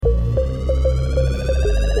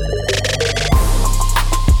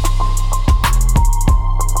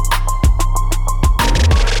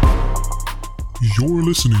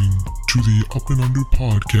listening to the Up and Under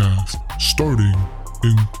podcast, starting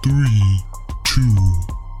in 3, 2,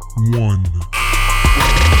 1.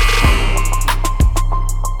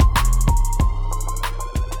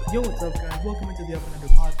 Yo, what's up, guys? Welcome into the Up and Under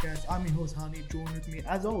podcast. I'm your host, Hani. Join with me,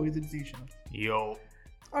 as always, it's Zisha. Yo.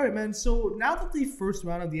 All right, man. So now that the first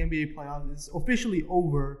round of the NBA playoffs is officially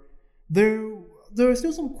over, there are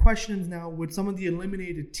still some questions now with some of the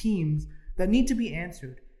eliminated teams that need to be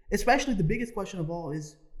answered. Especially the biggest question of all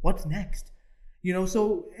is, what's next?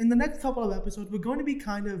 So in the next couple of episodes, we're going to be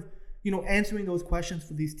kind of, answering those questions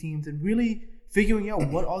for these teams and really figuring out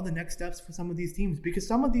what are the next steps for some of these teams. Because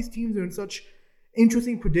some of these teams are in such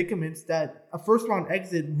interesting predicaments that a first round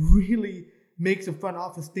exit really makes the front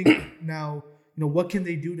office think now, what can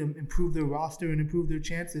they do to improve their roster and improve their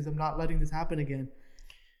chances of not letting this happen again.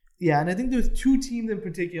 Yeah, and I think there's two teams in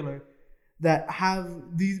particular that have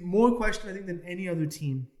these more questions, I think, than any other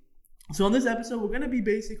team. So in this episode, we're going to be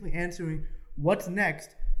basically answering what's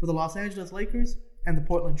next for the Los Angeles Lakers and the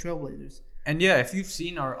Portland Trailblazers. And yeah, if you've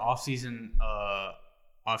seen our off-season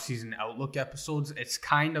outlook episodes, it's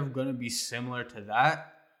kind of going to be similar to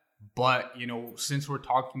that. But, since we're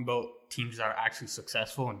talking about teams that are actually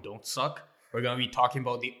successful and don't suck, we're going to be talking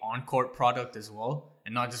about the on-court product as well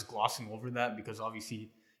and not just glossing over that because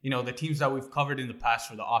obviously, the teams that we've covered in the past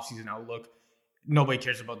for the off-season outlook, nobody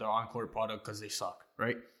cares about their on-court product because they suck,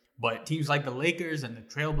 right? But teams like the Lakers and the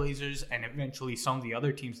Trailblazers and eventually some of the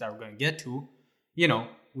other teams that we're going to get to,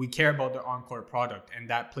 we care about their on-court product, and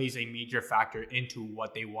that plays a major factor into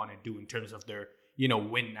what they want to do in terms of their,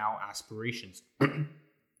 win now aspirations.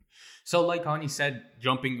 So like Hani said,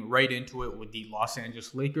 jumping right into it with the Los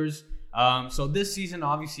Angeles Lakers. So this season,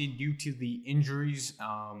 obviously, due to the injuries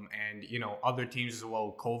and, other teams as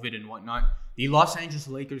well, COVID and whatnot, the Los Angeles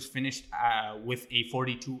Lakers finished with a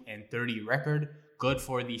 42-30 record, good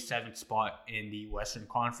for the 7th spot in the Western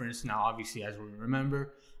Conference. Now, obviously, as we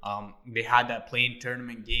remember, they had that play-in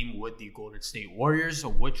tournament game with the Golden State Warriors,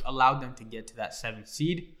 which allowed them to get to that 7th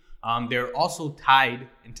seed. They're also tied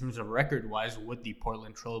in terms of record-wise with the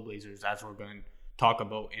Portland Trailblazers, as we're going to talk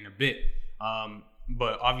about in a bit.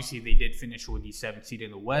 But obviously, they did finish with the 7th seed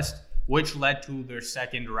in the West, which led to their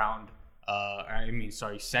second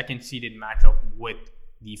seeded matchup with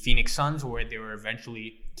the Phoenix Suns, where they were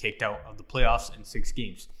eventually kicked out of the playoffs in 6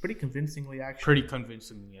 games. Pretty convincingly, actually. Pretty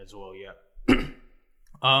convincingly as well, yeah.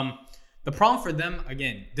 The problem for them,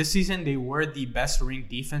 again, this season they were the best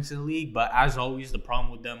ranked defense in the league, but as always, the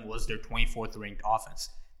problem with them was their 24th ranked offense.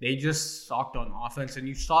 They just sucked on offense, and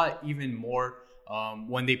you saw it even more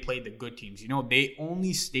when they played the good teams. They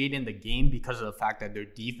only stayed in the game because of the fact that their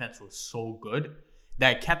defense was so good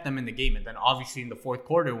that kept them in the game. And then obviously in the fourth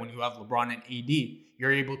quarter, when you have LeBron and AD,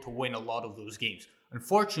 you're able to win a lot of those games.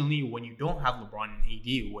 Unfortunately, when you don't have LeBron and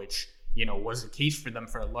AD, which, was the case for them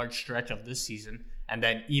for a large stretch of this season, and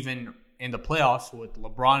then even in the playoffs with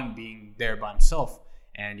LeBron being there by himself,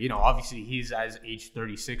 and, obviously he's at age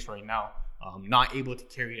 36 right now, not able to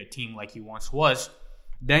carry a team like he once was,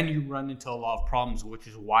 then you run into a lot of problems, which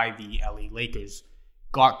is why the LA Lakers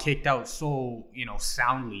got kicked out so,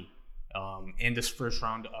 soundly in this first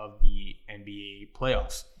round of the NBA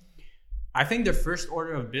playoffs. I think their first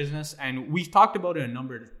order of business, and we've talked about it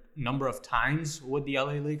a number of times with the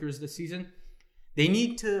LA Lakers this season, they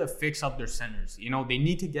need to fix up their centers. They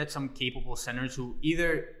need to get some capable centers who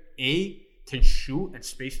either A, can shoot and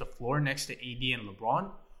space the floor next to AD and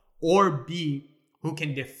LeBron, or B, who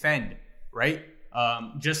can defend, right?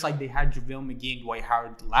 Just like they had JaVale McGee and Dwight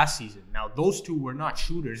Howard last season. Now, those two were not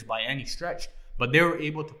shooters by any stretch, but they were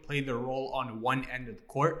able to play their role on one end of the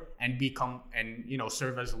court and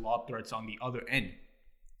serve as lob threats on the other end.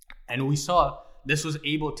 And we saw this was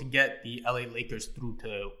able to get the LA Lakers through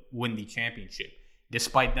to win the championship,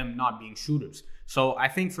 despite them not being shooters. So I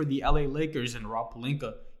think for the LA Lakers and Rob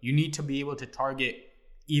Pelinka, you need to be able to target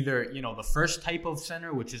either, the first type of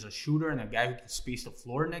center, which is a shooter and a guy who can space the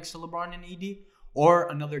floor next to LeBron and AD, or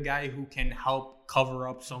another guy who can help cover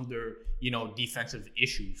up some of their, defensive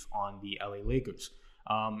issues on the LA Lakers.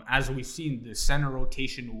 As we've seen, the center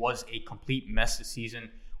rotation was a complete mess this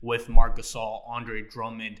season with Marc Gasol, Andre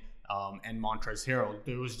Drummond, and Montrezl Harrell.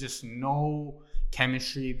 There was just no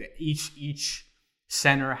chemistry. Each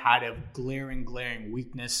center had a glaring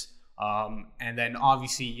weakness. And then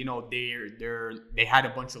obviously, they had a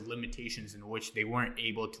bunch of limitations in which they weren't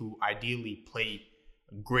able to ideally play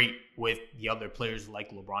great with the other players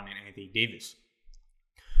like LeBron and Anthony Davis.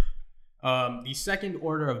 The second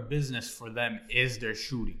order of business for them is their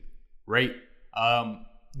shooting, right?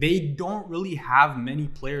 they don't really have many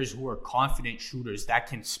players who are confident shooters that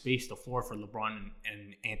can space the floor for LeBron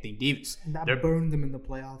and Anthony Davis. And that burned them in the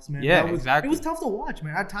playoffs, man. Yeah, It exactly. was tough to watch,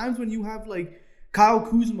 man. At times when you have like Kyle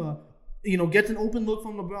Kuzma, gets an open look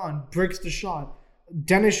from LeBron, bricks the shot.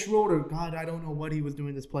 Dennis Schroeder, God, I don't know what he was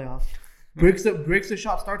doing this playoff. Bricks the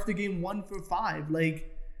shot, starts the game 1 for 5.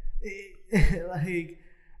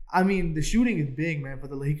 the shooting is big, man, for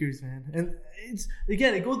the Lakers, man. And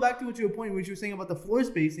it goes back to what you were pointing, what you were saying about the floor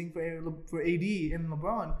spacing for AD and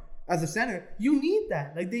LeBron as a center. You need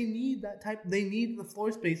that. Like, they need that type. They need the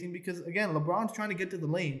floor spacing because, again, LeBron's trying to get to the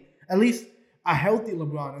lane. At least a healthy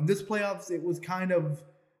LeBron. In this playoffs, it was kind of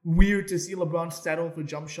weird to see LeBron settle for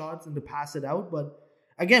jump shots and to pass it out. But,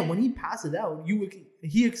 again, when he passes it out,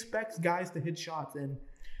 he expects guys to hit shots. And,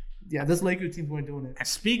 yeah, this Lakers team weren't doing it. And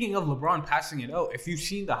speaking of LeBron passing it out, if you've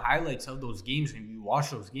seen the highlights of those games and you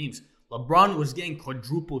watch those games, LeBron was getting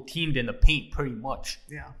quadruple teamed in the paint pretty much.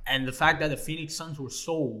 Yeah. And the fact that the Phoenix Suns were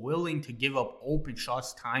so willing to give up open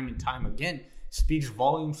shots time and time again speaks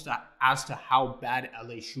volumes as to how bad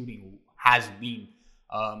LA shooting has been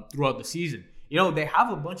throughout the season. They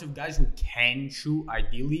have a bunch of guys who can shoot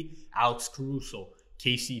ideally. Alex Caruso,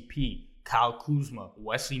 KCP, Kyle Kuzma,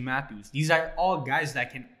 Wesley Matthews. These are all guys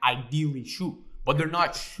that can ideally shoot, but they're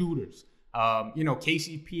not shooters.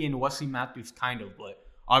 KCP and Wesley Matthews kind of, but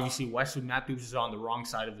obviously Wesley Matthews is on the wrong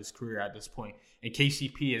side of his career at this point, and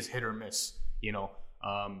KCP is hit or miss,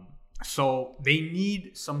 So they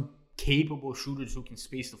need some capable shooters who can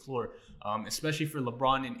space the floor, especially for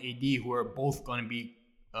LeBron and AD, who are both going to be,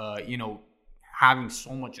 having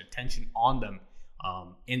so much attention on them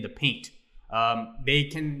in the paint. They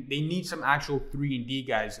need some actual 3-and-D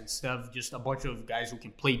guys instead of just a bunch of guys who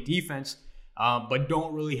can play defense, but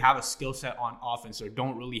don't really have a skill set on offense or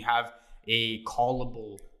don't really have a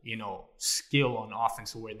callable, skill on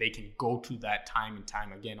offense where they can go to that time and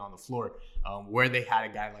time again on the floor, where they had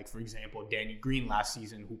a guy like, for example, Danny Green last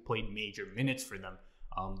season who played major minutes for them.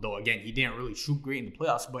 Though, again, he didn't really shoot great in the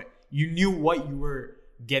playoffs, but you knew what you were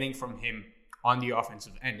getting from him on the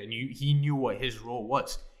offensive end, and he knew what his role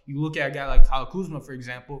was. You look at a guy like Kyle Kuzma, for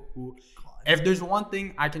example, who, if there's one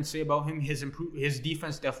thing I can say about him, his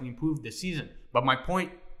defense definitely improved this season. But my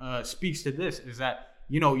point speaks to this, is that,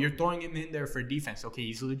 you're throwing him in there for defense. Okay,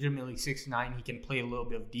 he's legitimately 6'9". He can play a little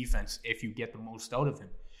bit of defense if you get the most out of him.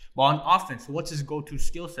 But on offense, what's his go-to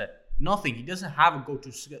skill set? Nothing. He doesn't have a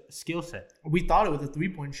go-to skill set. We thought it was a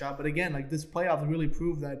three-point shot, but again, like, this playoff really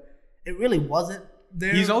proved that it really wasn't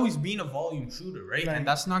there. He's always been a volume shooter, right? And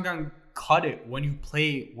that's not going to cut it when you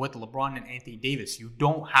play with LeBron and Anthony Davis. You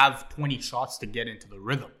don't have 20 shots to get into the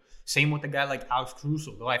rhythm. Same with a guy like Alex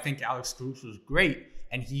Caruso, though I think Alex Caruso is great,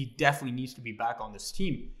 and he definitely needs to be back on this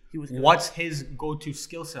team. What's his go-to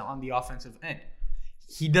skill set on the offensive end?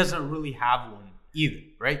 He doesn't really have one either,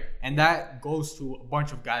 right? And that goes to a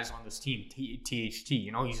bunch of guys on this team. THT,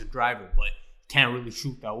 he's a driver, but can't really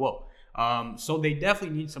shoot that well. So they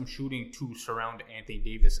definitely need some shooting to surround Anthony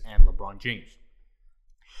Davis and LeBron James.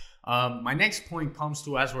 My next point comes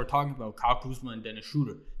to, as we're talking about Kyle Kuzma and Dennis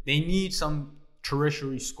Schroeder, they need some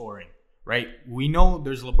tertiary scoring, right? We know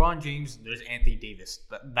there's LeBron James, there's Anthony Davis.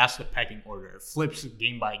 That's the pecking order. It flips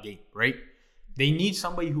game by game, right? They need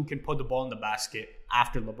somebody who can put the ball in the basket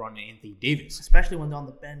after LeBron and Anthony Davis. Especially when they're on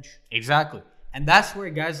the bench. Exactly. And that's where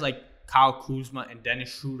guys like Kyle Kuzma and Dennis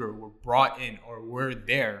Schroeder were brought in, or were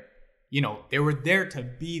there. They were there to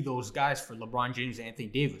be those guys for LeBron James and Anthony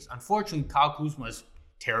Davis. Unfortunately, Kyle Kuzma is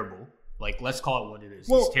terrible. Like, let's call it what it is.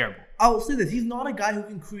 He's terrible. I will say this. He's not a guy who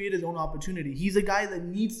can create his own opportunity. He's a guy that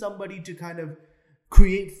needs somebody to kind of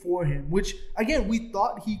create for him, which, again, we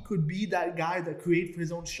thought he could be that guy that creates for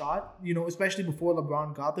his own shot, especially before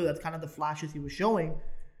LeBron got there. That's kind of the flashes he was showing.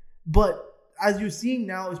 But as you're seeing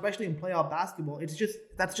now, especially in playoff basketball,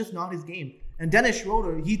 that's just not his game. And Dennis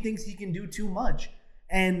Schroeder, he thinks he can do too much.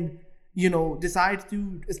 And, decides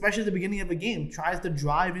to, especially at the beginning of a game, tries to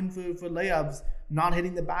drive in for layups, not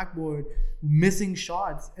hitting the backboard, missing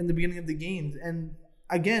shots in the beginning of the games. And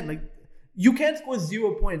again, like, you can't score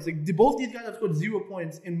 0 points. Like, both these guys have scored 0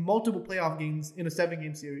 points in multiple playoff games in a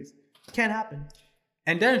 7-game series. Can't happen.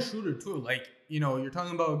 And Dennis Schroeder too. Like, you're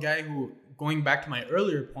talking about a guy who, going back to my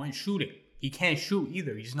earlier point, shooting. He can't shoot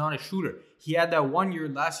either. He's not a shooter. He had that 1 year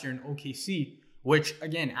last year in OKC, which,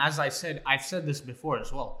 again, as I said, I've said this before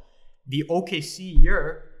as well. The OKC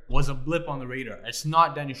year was a blip on the radar. It's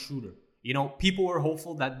not Dennis Schroeder. People were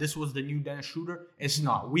hopeful that this was the new Dennis Schroeder. It's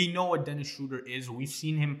not. We know what Dennis Schroeder is. We've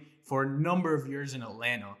seen him for a number of years in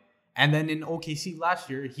Atlanta. And then in OKC last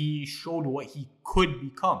year, he showed what he could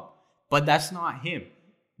become. But that's not him.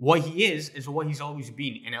 What he is what he's always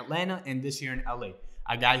been in Atlanta and this year in LA.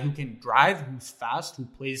 a guy who can drive, who's fast, who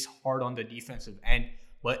plays hard on the defensive end,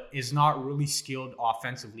 but is not really skilled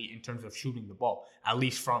offensively in terms of shooting the ball, at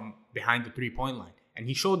least from behind the 3-point line. And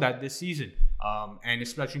he showed that this season, and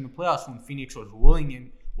especially in the playoffs when Phoenix was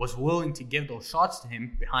willing to give those shots to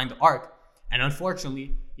him behind the arc. And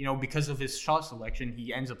unfortunately, because of his shot selection,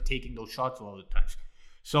 he ends up taking those shots a lot of the times.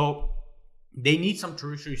 So they need some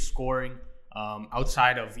tertiary scoring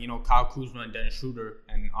outside of, Kyle Kuzma and Dennis Schroeder.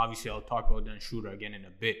 And obviously I'll talk about Dennis Schroeder again in a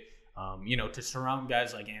bit, to surround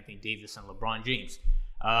guys like Anthony Davis and LeBron James.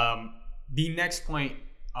 The next point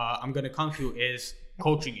I'm going to come to is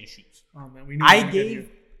coaching issues. Oh, man, I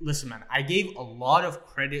gave a lot of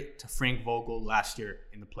credit to Frank Vogel last year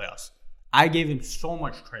in the playoffs. I gave him so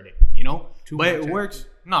much credit, but it works.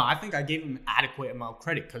 No, I think I gave him an adequate amount of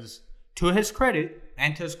credit because to his credit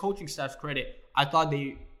and to his coaching staff's credit, I thought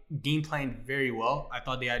they game planned very well. I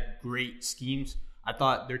thought they had great schemes. I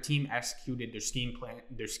thought their team executed their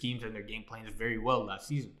schemes and their game plans very well last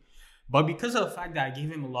season. But because of the fact that I gave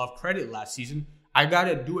him a lot of credit last season, I got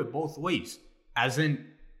to do it both ways. As in,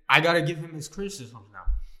 I got to give him his criticisms now.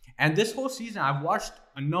 And this whole season, I've watched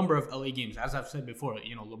a number of LA games. As I've said before,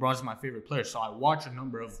 LeBron's my favorite player, so I watch a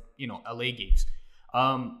number of, LA games.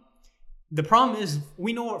 The problem is,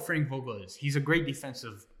 we know what Frank Vogel is. He's a great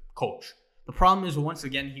defensive coach. The problem is, once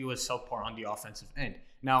again, he was subpar on the offensive end.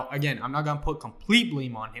 Now, again, I'm not going to put complete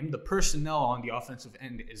blame on him. The personnel on the offensive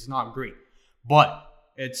end is not great. But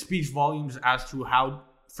it speaks volumes as to how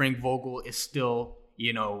Frank Vogel is still,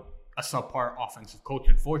 a subpar offensive coach,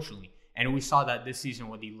 unfortunately. And we saw that this season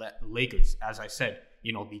with the Lakers, as I said,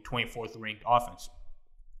 the 24th ranked offense.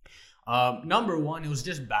 Number one, it was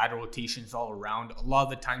just bad rotations all around. A lot of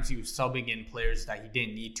the times he was subbing in players that he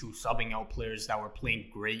didn't need to, subbing out players that were playing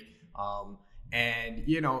great. And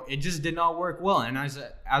it just did not work well. And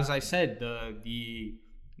as I said, the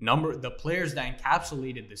players that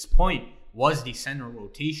encapsulated this point was the center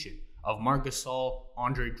rotation of Marc Gasol,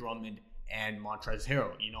 Andre Drummond, and Montrezl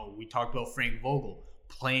Harrell. We talked about Frank Vogel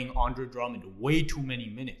playing Andre Drummond way too many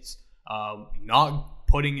minutes, not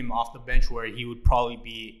putting him off the bench where he would probably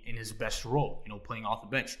be in his best role, playing off the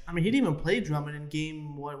bench. I mean, he didn't even play Drummond in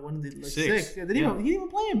game, six? Yeah, he didn't even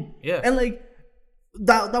play him. Yeah. And,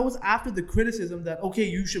 that was after the criticism that, okay,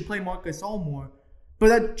 you should play Marc Gasol more. But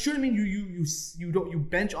that shouldn't mean you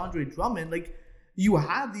bench Andre Drummond. You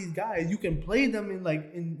have these guys, you can play them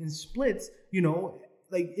in splits,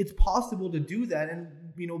 it's possible to do that and,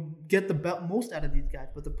 get the most out of these guys.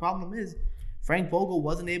 But the problem is Frank Vogel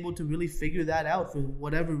wasn't able to really figure that out for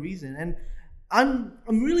whatever reason. And I'm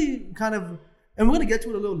really kind of, and we're going to get to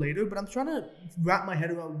it a little later, but I'm trying to wrap my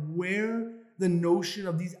head around where the notion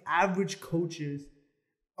of these average coaches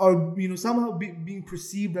are, somehow being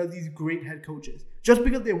perceived as these great head coaches just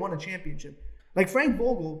because they won a championship. Like Frank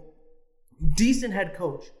Vogel, decent head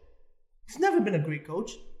coach. He's never been a great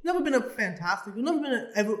coach. Never been a fantastic, never been an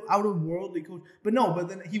ever out-of-worldly coach. But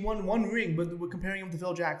then he won one ring, but we're comparing him to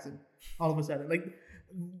Phil Jackson all of a sudden.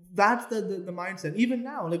 That's the mindset. Even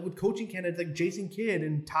now, with coaching candidates like Jason Kidd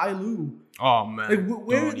and Ty Lue. Oh, man.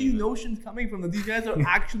 Where are these notions coming from that these guys are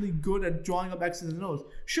actually good at drawing up X's and O's?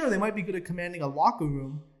 Sure, they might be good at commanding a locker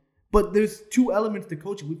room, but there's two elements to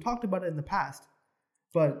coaching. We've talked about it in the past.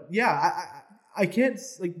 But, yeah, I can't,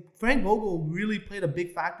 Frank Vogel really played a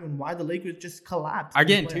big factor in why the Lakers just collapsed.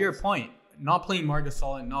 Again, to your point, not playing Marc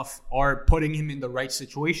Gasol enough or putting him in the right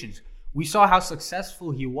situations. We saw how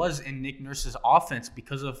successful he was in Nick Nurse's offense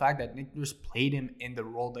because of the fact that Nick Nurse played him in the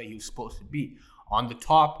role that he was supposed to be. On the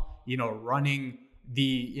top, running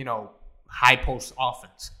the, high post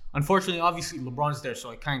offense. Unfortunately, obviously, LeBron's there,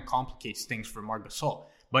 so it kind of complicates things for Marc Gasol.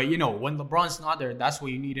 But, when LeBron's not there, that's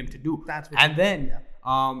what you need him to do.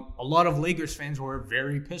 A lot of Lakers fans were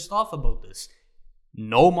very pissed off about this.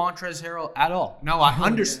 No Montrezl Harrell at all. Now, I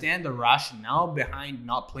understand the rationale behind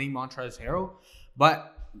not playing Montrezl Harrell,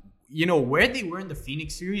 but, where they were in the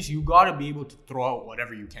Phoenix series, you got to be able to throw out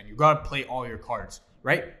whatever you can. You got to play all your cards,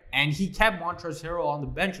 right? And he kept Montrezl Harrell on the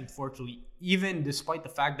bench, unfortunately, even despite the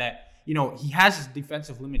fact that, he has his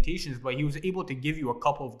defensive limitations, but he was able to give you a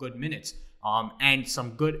couple of good minutes and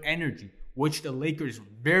some good energy, which the Lakers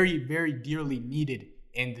very, very dearly needed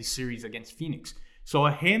in the series against Phoenix. So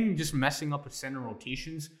him just messing up his center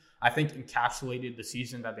rotations, I think encapsulated the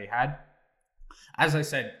season that they had. As I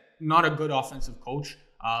said, not a good offensive coach.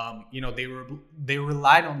 They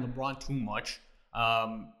relied on LeBron too much.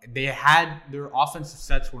 Their offensive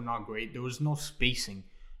sets were not great. There was no spacing.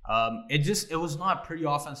 It was not a pretty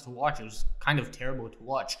offense to watch. It was kind of terrible to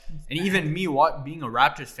watch. And even me, being a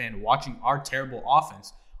Raptors fan, watching our terrible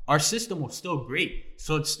offense, our system was still great.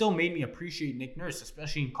 So it still made me appreciate Nick Nurse,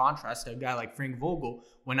 especially in contrast to a guy like Frank Vogel.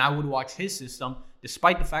 When I would watch his system,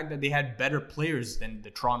 despite the fact that they had better players than the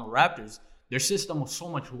Toronto Raptors, their system was so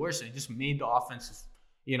much worse. It just made the offensive,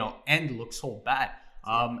 end look so bad.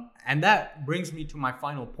 And that brings me to my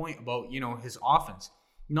final point about, his offense.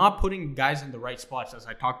 Not putting guys in the right spots, as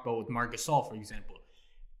I talked about with Marc Gasol, for example.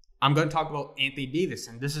 I'm going to talk about Anthony Davis,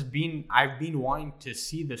 and I've been wanting to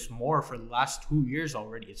see this more for the last 2 years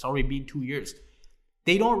already. It's already been 2 years.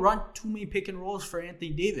 They don't run too many pick and rolls for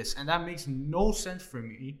Anthony Davis, and that makes no sense for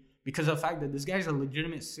me because of the fact that this guy's a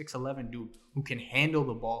legitimate 6'11" dude who can handle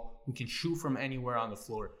the ball, who can shoot from anywhere on the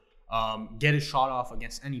floor, get a shot off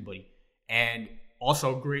against anybody, and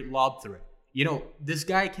also a great lob threat. This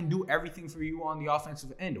guy can do everything for you on the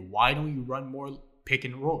offensive end. Why don't you run more pick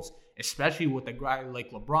and rolls? Especially with a guy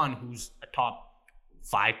like LeBron, who's a top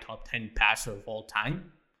 5, top 10 passer of all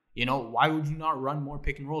time. Why would you not run more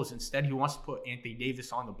pick and rolls? Instead, he wants to put Anthony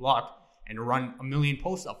Davis on the block and run a million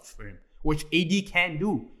post-ups for him, which AD can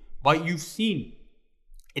do. But you've seen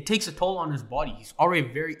it takes a toll on his body. He's already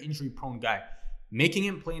a very injury-prone guy. Making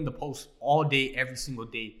him play in the post all day, every single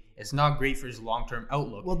day, is not great for his long-term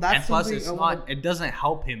outlook. Well, that's and plus, it doesn't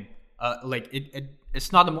help him.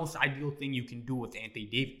 It's not the most ideal thing you can do with Anthony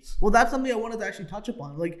Davis. Well, that's something I wanted to actually touch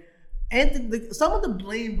upon. Some of the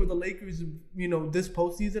blame for the Lakers, this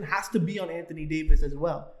postseason has to be on Anthony Davis as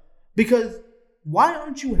well. Because why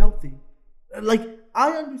aren't you healthy? I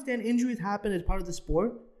understand injuries happen as part of the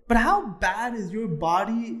sport, but how bad is your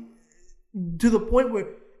body to the point where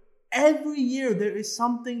every year there is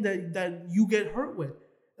something that you get hurt with?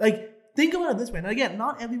 Think about it this way. And again,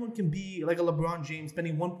 not everyone can be like a LeBron James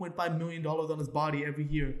spending $1.5 million on his body every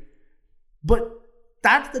year. But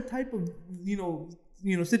that's the type of,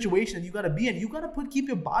 situation you got to be in. You got to keep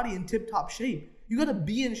your body in tip-top shape. You got to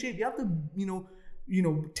be in shape. You have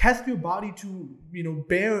to, test your body to,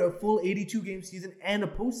 bear a full 82-game season and a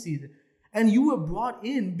postseason. And you were brought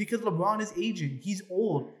in because LeBron is aging. He's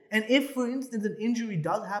old. And if, for instance, an injury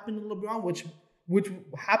does happen to LeBron, which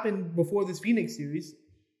happened before this Phoenix series,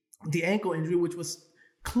 the ankle injury, which was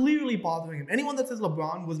clearly bothering him. Anyone that says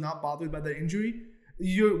LeBron was not bothered by that injury,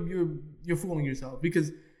 you're fooling yourself,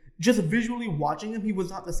 because just visually watching him, he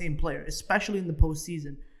was not the same player, especially in the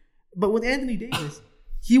postseason. But with Anthony Davis,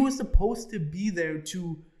 he was supposed to be there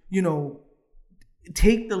to,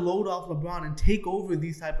 take the load off LeBron and take over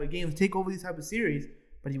these type of games, take over these type of series,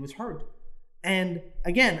 but he was hurt. And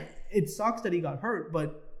again, it sucks that he got hurt,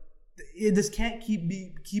 but this can't keep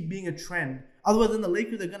being a trend. Otherwise, then the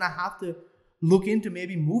Lakers are going to have to look into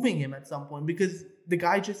maybe moving him at some point, because the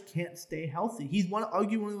guy just can't stay healthy. He's one of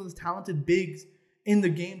the most talented bigs in the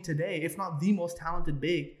game today, if not the most talented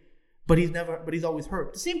big, but he's always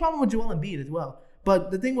hurt. The same problem with Joel Embiid as well.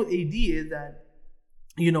 But the thing with AD is that,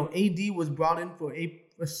 AD was brought in for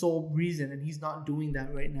a sole reason, and he's not doing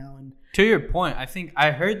that right now. And to your point, I think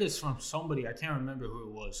I heard this from somebody. I can't remember who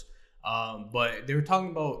it was, but they were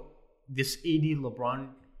talking about this AD LeBron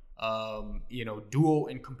duo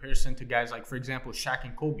in comparison to guys like, for example, Shaq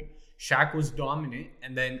and Kobe. Shaq was dominant,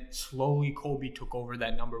 and then slowly Kobe took over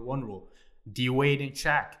that number one role. D-Wade and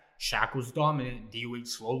Shaq. Shaq was dominant. D-Wade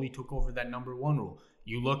slowly took over that number one role.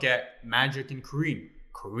 You look at Magic and Kareem.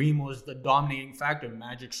 Kareem was the dominating factor.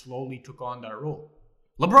 Magic slowly took on that role.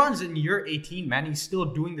 LeBron's in year 18, man. He's still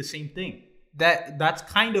doing the same thing. That's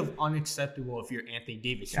kind of unacceptable if you're Anthony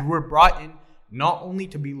Davis. Yeah. You were brought in not only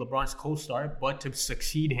to be LeBron's co-star, but to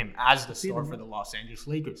succeed him as the star for the Los Angeles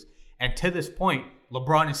Lakers. And to this point,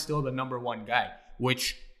 LeBron is still the number one guy,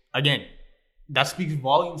 which, again, that speaks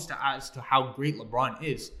volumes as to how great LeBron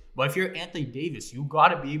is. But if you're Anthony Davis, you got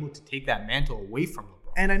to be able to take that mantle away from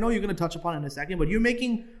LeBron. And I know you're going to touch upon it in a second, but you're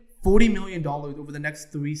making $40 million over the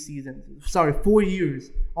next 4 years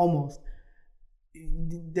almost.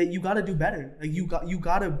 That you got to do better. You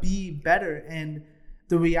got to be better. And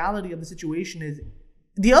the reality of the situation is,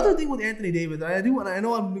 the other thing with Anthony Davis, I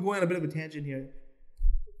know I'm going on a bit of a tangent here.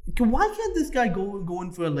 Why can't this guy go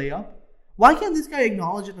in for a layup? Why can't this guy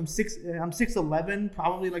acknowledge it? I'm 6'11",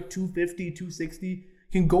 probably like 250, 260.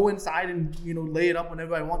 Can go inside and lay it up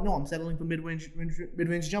whenever I want. No, I'm settling for mid-range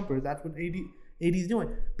jumpers. That's what AD's doing.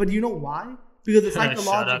 But you know why? Because it's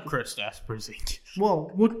psychological. Shut up, Kristaps Porzingis.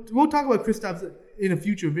 Well, we'll talk about Kristaps in a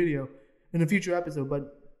future video, in a future episode.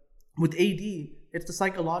 But with AD, it's the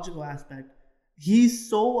psychological aspect. He's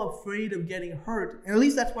so afraid of getting hurt, and at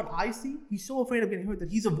least that's what I see. He's so afraid of getting hurt that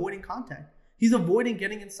he's avoiding contact. He's avoiding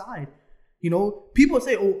getting inside. People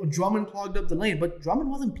say, oh, Drummond clogged up the lane, but Drummond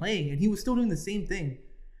wasn't playing, and he was still doing the same thing.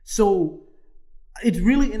 So it's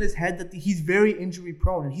really in his head that he's very injury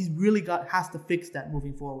prone, and he's really has to fix that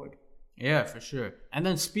moving forward. Yeah, for sure. And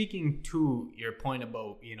then speaking to your point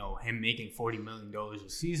about, him making $40 million a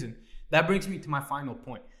season, that brings me to my final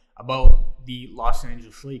point about the Los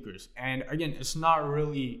Angeles Lakers. And again, it's not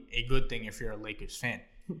really a good thing if you're a Lakers fan.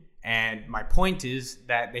 And my point is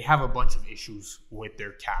that they have a bunch of issues with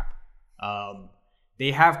their cap.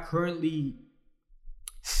 They have currently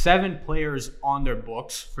 7 players on their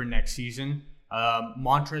books for next season.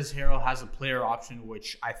 Montrezl Harrell has a player option,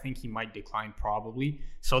 which I think he might decline probably.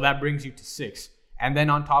 So that brings you to 6. And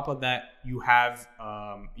then on top of that, you have,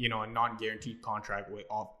 a non-guaranteed contract with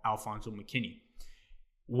Alfonso McKinney.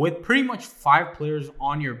 With pretty much 5 players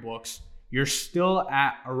on your books, you're still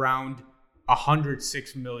at around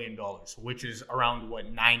 $106 million, which is around,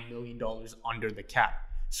 $9 million under the cap.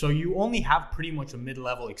 So you only have pretty much a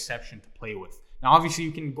mid-level exception to play with. Now, obviously,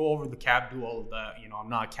 you can go over the cap, do all of that. I'm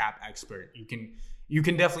not a cap expert. You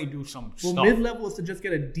can definitely do some stuff. Well, mid-level is to just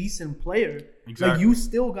get a decent player. Exactly. Like, you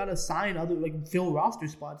still got to sign other, fill roster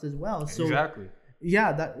spots as well. So, exactly.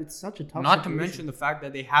 Yeah, it's such a tough Not situation. to mention the fact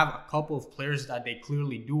that they have a couple of players that they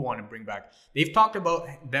clearly do want to bring back. They've talked about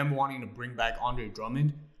them wanting to bring back Andre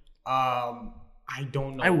Drummond. I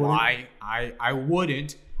don't know why. I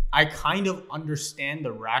wouldn't. I kind of understand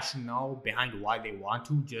the rationale behind why they want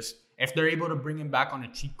to. Just if they're able to bring him back on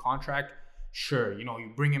a cheap contract, sure.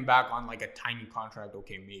 You bring him back on like a tiny contract,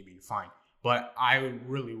 okay, maybe, fine. But I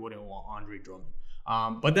really wouldn't want Andre Drummond.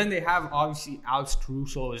 But then they have, obviously, Alex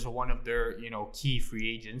Caruso is one of their, key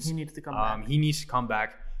free agents. He needs to come back. He needs to come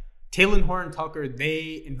back. Taylor Horton-Tucker,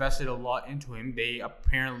 they invested a lot into him. They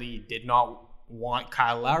apparently did not want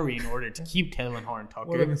Kyle Lowry in order to keep Taylor Horton-Tucker.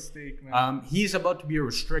 What a mistake, man. He's about to be a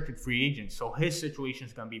restricted free agent, so his situation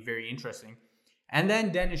is going to be very interesting. And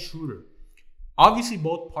then Dennis Schroeder. Obviously,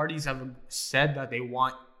 both parties have said that they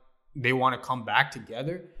want to come back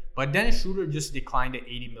together, but Dennis Schroeder just declined an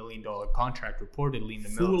 $80 million contract reportedly in the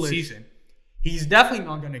middle of the season. He's definitely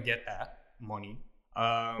not going to get that money.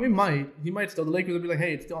 He might still. The Lakers will be like,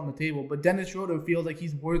 hey, it's still on the table. But Dennis Schroeder feels like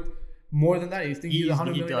he's worth more than that. He's a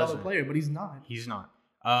 $100 million player, but he's not. He's not.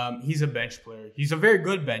 He's a bench player. He's a very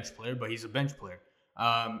good bench player, but he's a bench player.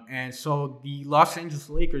 And so the Los Angeles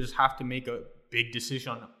Lakers have to make a big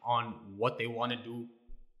decision on what they want to do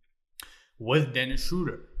with Dennis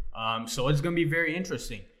Schroeder. So it's going to be very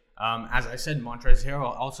interesting. As I said, Montrezl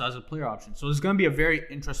Harrell also has a player option. So it's going to be a very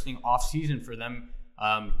interesting offseason for them,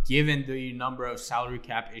 given the number of salary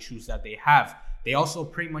cap issues that they have. They also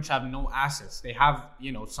pretty much have no assets. They have,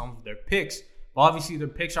 some of their picks, but obviously their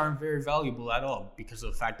picks aren't very valuable at all because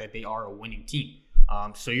of the fact that they are a winning team.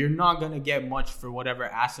 So you're not going to get much for whatever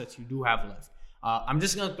assets you do have left. I'm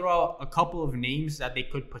just going to throw out a couple of names that they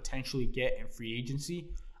could potentially get in free agency.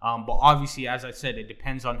 But obviously, as I said, it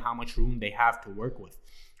depends on how much room they have to work with.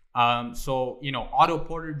 So, Otto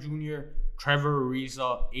Porter Jr., Trevor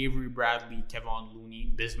Ariza, Avery Bradley, Kevon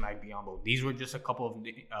Looney, Bismack Biyombo. These were just a couple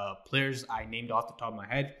of players I named off the top of my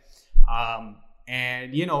head.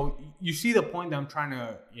 And, you see the point that I'm trying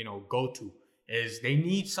to, go to is they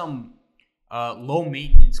need some low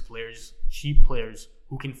maintenance players, cheap players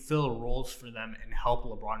who can fill roles for them and help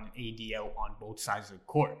LeBron and AD out on both sides of the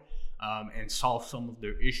court and solve some of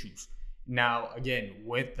their issues. Now, again,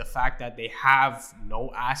 with the fact that they have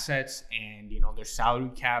no assets and, their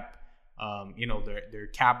salary cap, their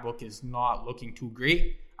cap book is not looking too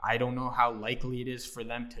great, I don't know how likely it is for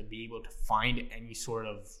them to be able to find any sort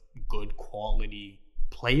of good quality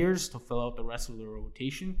players to fill out the rest of the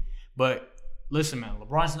rotation. But listen, man,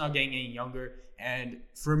 LeBron's not getting any younger. And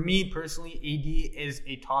for me personally, AD is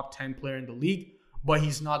a top 10 player in the league, but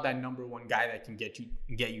he's not that number one guy that can get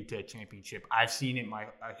you to a championship. I've seen it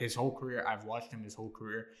his whole career. I've watched him his whole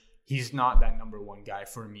career. He's not that number one guy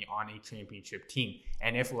for me on a championship team.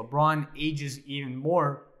 And if LeBron ages even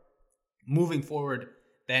more moving forward,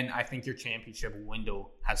 then I think your championship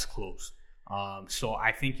window has closed. So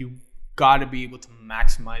I think you got to be able to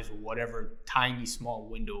maximize whatever tiny, small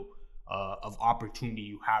window of opportunity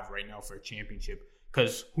you have right now for a championship,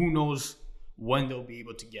 because who knows when they'll be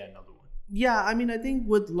able to get another one. Yeah, I think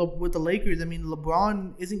with the Lakers,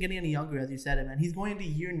 LeBron isn't getting any younger, as you said it, man. He's going into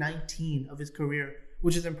year 19 of his career,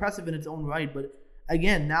 which is impressive in its own right. But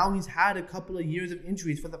again, now he's had a couple of years of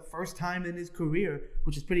injuries for the first time in his career,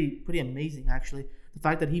 which is pretty amazing, actually. The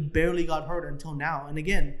fact that he barely got hurt until now. And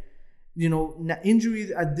again,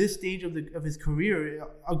 injuries at this stage of his career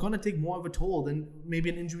are going to take more of a toll than maybe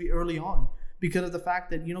an injury early on, because of the fact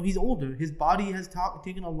that, he's older. His body has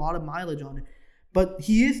taken a lot of mileage on it. But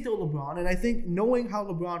he is still LeBron, and I think knowing how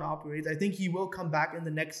LeBron operates, I think he will come back in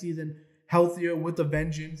the next season healthier with a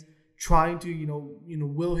vengeance, trying to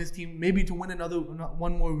will his team maybe to win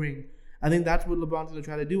one more ring. I think that's what LeBron's going to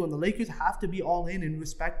try to do. And the Lakers have to be all in and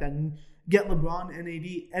respect that and get LeBron and AD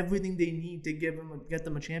everything they need to get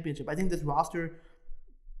them a championship. I think this roster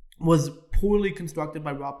was poorly constructed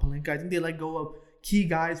by Rob Pelinka. I think they let go of key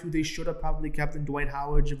guys who they should have probably kept in Dwight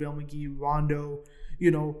Howard, JaVale McGee, Rondo,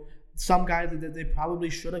 some guys that they probably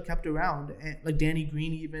should have kept around, like Danny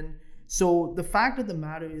Green even. So the fact of the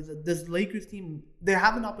matter is that this Lakers team, they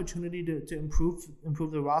have an opportunity to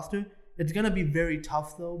improve the roster. It's going to be very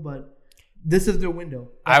tough though, but this is their window.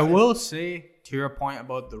 I will say, to your point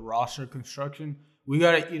about the roster construction, we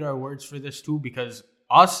got to eat our words for this too, because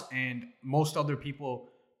us and most other people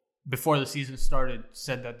before the season started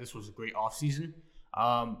said that this was a great offseason.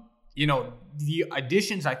 The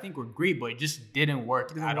additions I think were great, but it just didn't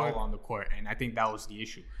work at all on the court, and I think that was the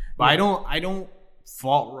issue. But yeah. I don't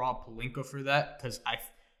fault Rob Pelinka for that, because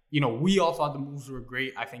we all thought the moves were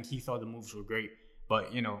great. I think he thought the moves were great,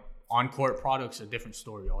 but on court products a different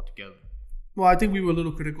story altogether. Well, I think we were a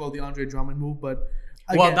little critical of the Andre Drummond move, but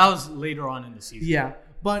again, that was later on in the season. Yeah,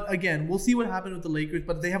 but again, we'll see what happened with the Lakers,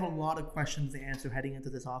 but they have a lot of questions to answer heading into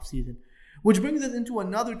this offseason. Which brings us into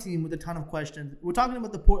another team with a ton of questions. We're talking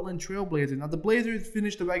about the Portland Trailblazers. Now, the Blazers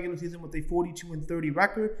finished the regular season with a 42-30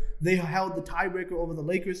 record. They held the tiebreaker over the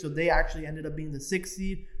Lakers, so they actually ended up being the 6th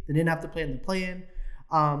seed. They didn't have to play in the play-in.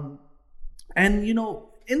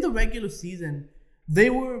 In the regular season, they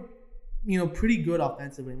were pretty good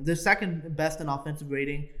offensively. They're second best in offensive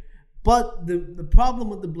rating. But the problem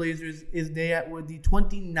with the Blazers is they were the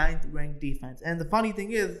 29th ranked defense. And the funny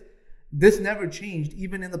thing is, this never changed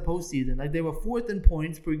even in the postseason. Like, they were 4th in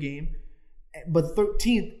points per game, but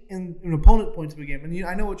 13th in opponent points per game. And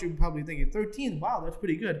I know what you're probably thinking. 13th, wow, that's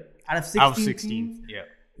pretty good. Out of 16 teams, yeah,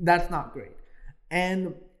 that's not great.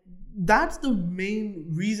 And that's the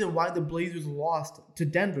main reason why the Blazers lost to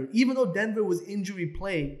Denver. Even though Denver was injury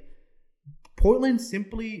plagued, Portland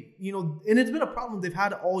simply, and it's been a problem they've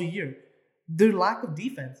had all year, their lack of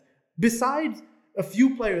defense. Besides a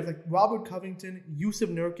few players like Robert Covington, Yusuf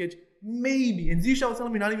Nurkic, maybe, and Zisha was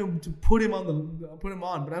telling me not even to put him on,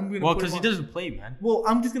 but I'm going to because he doesn't play, man. Well,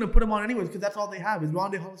 I'm just going to put him on anyways because that's all they have is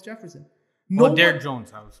Rondé Hollis-Jefferson. Derek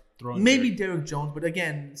Jones, I was throwing. Maybe Derek Jones, but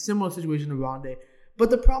again, similar situation to Rondé. But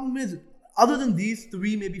the problem is, other than these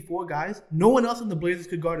 3, maybe 4 guys, no one else in the Blazers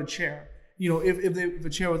could guard a chair. If a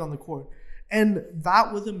chair was on the court. And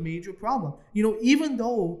that was a major problem. Even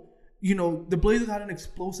though, the Blazers had an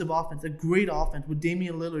explosive offense, a great offense with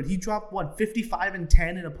Damian Lillard. He dropped, 55 and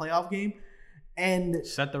 10 in a playoff game. And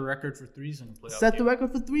set the record for threes in a playoff game. Set the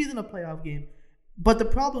record for threes in a playoff game. But the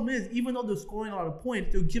problem is, even though they're scoring a lot of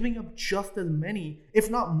points, they're giving up just as many, if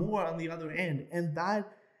not more, on the other end. And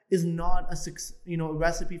that is not a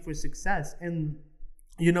recipe for success. And,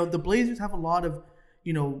 the Blazers have a lot of,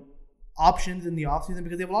 options in the offseason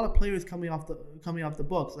because they have a lot of players coming off the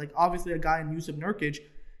books. Like, obviously, a guy in Yusuf Nurkic,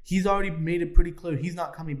 he's already made it pretty clear he's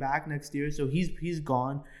not coming back next year, so he's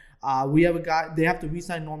gone. We have a guy, they have to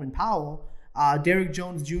re-sign Norman Powell. Derek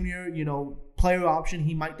Jones Jr., player option,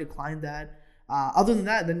 he might decline that. Other than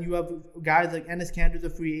that, then you have guys like Enes Kanter's a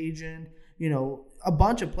free agent. A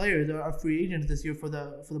bunch of players are free agents this year for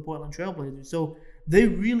the Portland Trailblazers. So they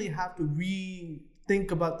really have to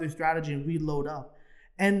rethink about their strategy and reload up.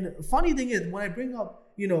 And funny thing is, when I bring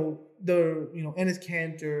up, Enes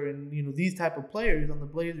Kanter and, these type of players on the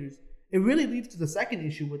Blazers, it really leads to the second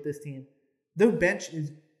issue with this team. Their bench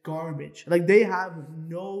is garbage. Like, they have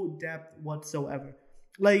no depth whatsoever.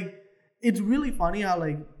 Like, it's really funny how,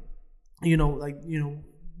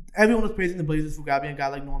 everyone was praising the Blazers for grabbing a guy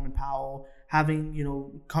like Norman Powell, having,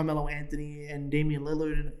 Carmelo Anthony and Damian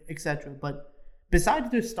Lillard, etc. But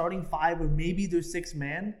besides their starting 5 or maybe their 6th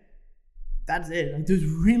man, that's it. Like, there's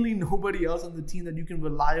really nobody else on the team that you can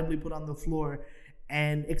reliably put on the floor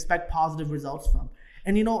and expect positive results from.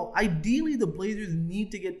 And, ideally the Blazers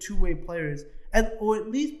need to get two-way players, or at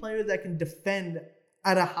least players that can defend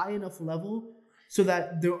at a high enough level so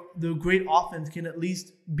that their great offense can at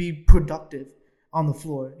least be productive on the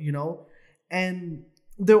floor, And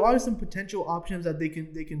there are some potential options that they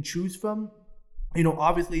can choose from.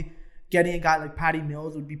 Obviously, getting a guy like Patty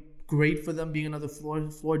Mills would be great for them, being another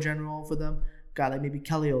floor general for them. Guy like maybe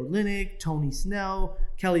Kelly Olynyk, Tony Snell,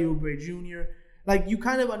 Kelly Oubre Jr. Like, you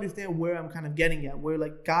kind of understand where I'm kind of getting at, where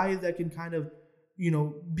like guys that can kind of,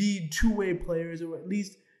 be two-way players or at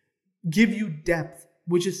least give you depth,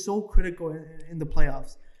 which is so critical in the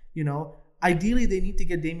playoffs. Ideally, they need to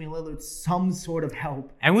get Damian Lillard some sort of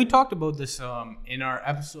help. And we talked about this in our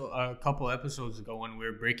episode a couple episodes ago when we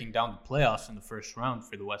were breaking down the playoffs in the first round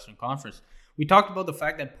for the Western Conference. We talked about the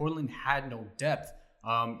fact that Portland had no depth.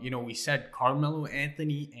 We said Carmelo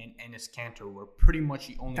Anthony and Enes Kanter were pretty much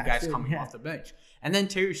the only guys coming off the bench. And then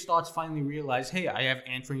Terry Stotts finally realized, hey, I have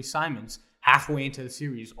Anthony Simons halfway into the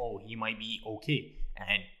series. Oh, he might be okay.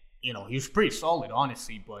 And, he was pretty solid,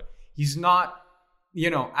 honestly, but he's not,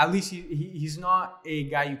 at least he's not a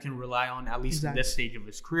guy you can rely on, at least in this stage of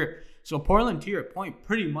his career. So Portland, to your point,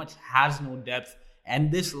 pretty much has no depth.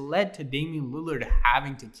 And this led to Damian Lillard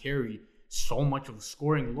having to carry so much of a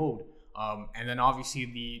scoring load. And then obviously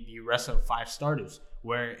the rest of 5 starters,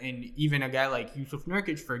 and even a guy like Yusuf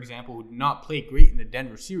Nurkic, for example, who did not play great in the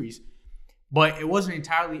Denver series, but it wasn't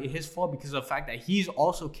entirely his fault because of the fact that he's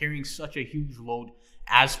also carrying such a huge load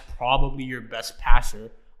as probably your best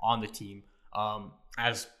passer on the team,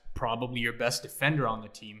 as probably your best defender on the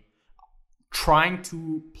team, trying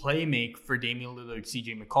to play make for Damian Lillard,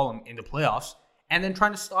 CJ McCollum in the playoffs, and then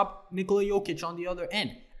trying to stop Nikola Jokic on the other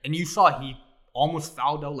end. And you saw he almost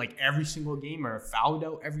fouled out like every single game, or fouled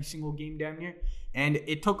out every single game damn near. And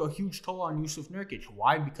it took a huge toll on Yusuf Nurkic.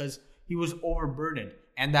 Why? Because he was overburdened.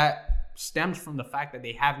 And that stems from the fact that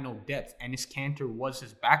they have no depth. Enes Kanter was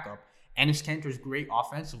his backup. Enes Kanter is great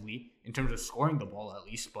offensively in terms of scoring the ball at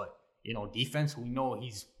least. But, defense, we know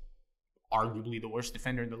he's arguably the worst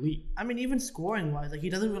defender in the league. I mean, even scoring-wise, he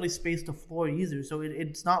doesn't really space the floor either. So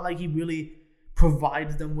it's not like he really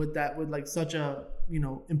provides them with such a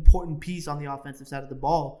important piece on the offensive side of the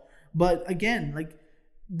ball. But again,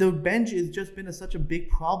 the bench has just been such a big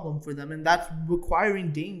problem for them, and that's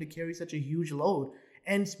requiring Dame to carry such a huge load.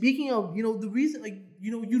 And speaking of, the reason,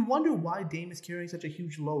 you'd wonder why Dame is carrying such a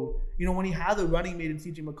huge load. When he had the running mate in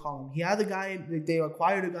CJ McCollum, he had the guy, they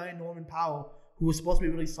acquired a guy in Norman Powell who was supposed to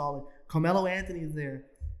be really solid. Carmelo Anthony is there.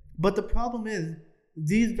 But the problem is,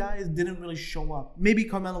 these guys didn't really show up. Maybe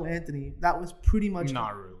Carmelo Anthony, that was pretty much...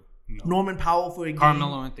 Not really. No. Norman Powell for a game.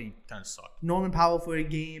 Carmelo Anthony kind of sucked. Norman Powell for a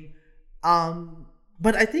game.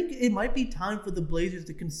 But I think it might be time for the Blazers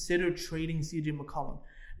to consider trading CJ McCollum.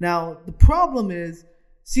 Now, the problem is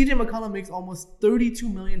CJ McCollum makes almost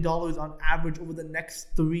 $32 million on average over the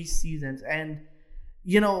next 3 seasons. And,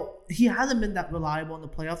 he hasn't been that reliable in the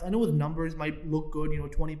playoffs. I know his numbers might look good,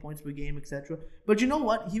 20 points per game, etc. But you know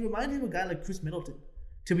what? He reminds me of a guy like Chris Middleton.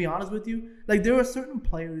 To be honest with you, there are certain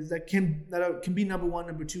players that can be number 1,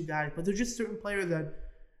 number 2 guys, but there's just certain players that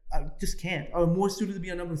just can't, are more suited to be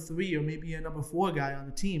a number 3 or maybe a number 4 guy on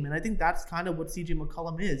the team. And I think that's kind of what CJ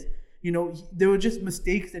McCollum is. There were just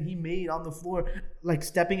mistakes that he made on the floor, like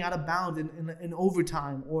stepping out of bounds in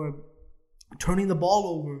overtime, or turning the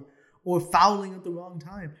ball over, or fouling at the wrong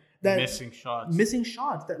time. Missing shots.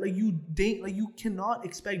 That you cannot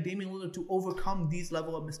expect Damian Lillard to overcome these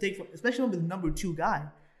level of mistakes, especially with the number 2 guy.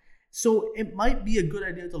 So it might be a good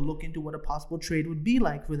idea to look into what a possible trade would be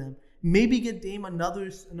like for them. Maybe get Dame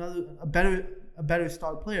a better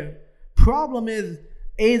star player. Problem is,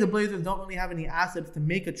 A, the Blazers don't really have any assets to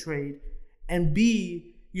make a trade, and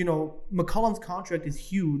B, McCollum's contract is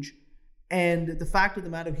huge, and the fact of the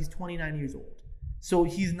matter, he's 29 years old. So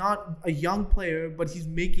he's not a young player, but he's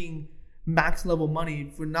making max level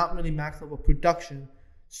money for not really max level production.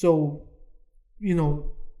 So,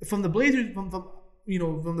 from the Blazers, from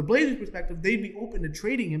the Blazers perspective, they'd be open to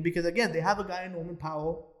trading him because, again, they have a guy in Norman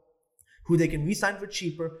Powell who they can re-sign for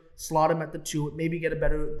cheaper, slot him at the 2, maybe get a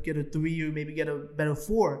 3, or maybe get a better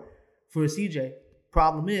 4 for a CJ.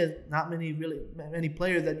 Problem is, not many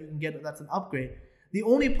players that you can get that's an upgrade. The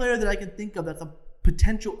only player that I can think of that's a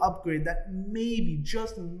potential upgrade that maybe,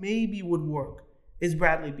 just maybe, would work is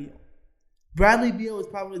Bradley Beal. Bradley Beal is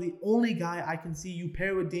probably the only guy I can see you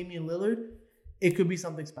pair with Damian Lillard. It could be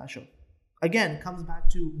something special. Again, it comes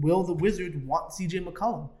back to, will the Wizards want CJ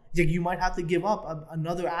McCollum? You might have to give up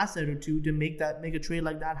another asset or 2 to make a trade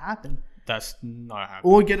like that happen. That's not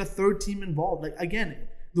happening. Or get a third team involved. Again,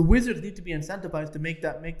 the Wizards need to be incentivized to make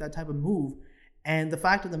that type of move. And the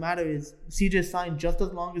fact of the matter is, CJ signed just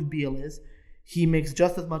as long as Beal is. He makes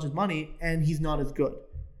just as much as money, and he's not as good.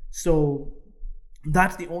 So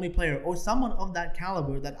that's the only player, or someone of that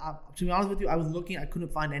caliber that, to be honest with you, I was looking, I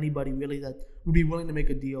couldn't find anybody really that would be willing to make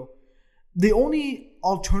a deal. The only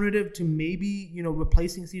alternative to maybe,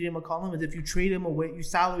 replacing CJ McCollum is if you trade him away, you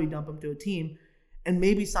salary dump him to a team, and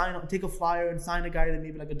maybe take a flyer and sign a guy that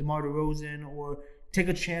maybe like a DeMar DeRozan, or take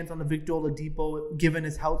a chance on a Victor Oladipo given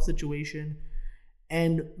his health situation,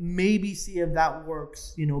 and maybe see if that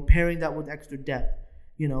works, pairing that with extra depth,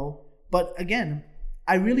 But again,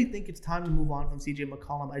 I really think it's time to move on from CJ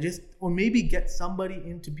McCollum. Or maybe get somebody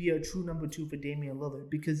in to be a true number 2 for Damian Lillard,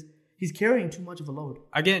 because he's carrying too much of a load.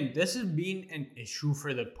 Again, this has been an issue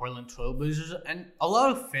for the Portland Trailblazers, and a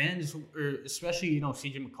lot of fans, or especially,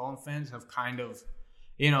 CJ McCollum fans, have kind of,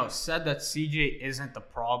 said that CJ isn't the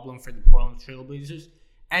problem for the Portland Trailblazers.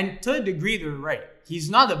 And to a degree, they're right. He's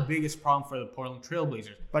not the biggest problem for the Portland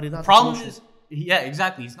Trailblazers. But he's not the problem the is,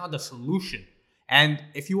 exactly. He's not the solution. And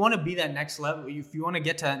if you want to be that next level, if you want to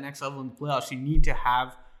get to that next level in the playoffs, you need to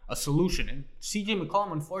have a solution. And CJ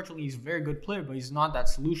McCollum, unfortunately, he's a very good player, but he's not that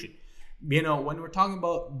solution. When we're talking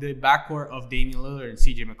about the backcourt of Damian Lillard and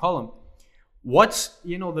CJ McCollum, what's,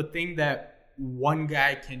 the thing that one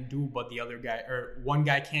guy can do but the other guy, or one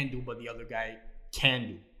guy can do but the other guy can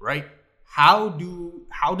do, right? How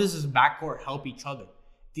does this backcourt help each other?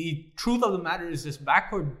 The truth of the matter is this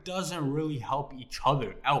backcourt doesn't really help each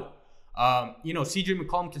other out. CJ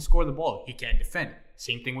McCollum can score the ball. He can't defend.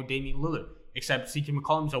 Same thing with Damian Lillard. Except CJ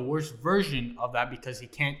McCollum's a worse version of that because he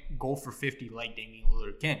can't go for 50 like Damian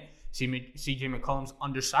Lillard can. CJ McCollum's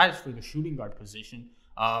undersized for the shooting guard position.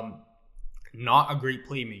 Not a great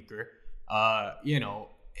playmaker.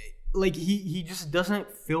 He just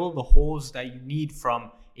doesn't fill the holes that you need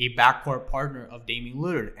from a backcourt partner of Damian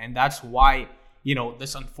Lillard. And that's why,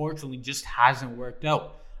 this unfortunately just hasn't worked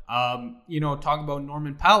out. Talking about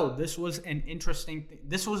Norman Powell, this was an interesting thing.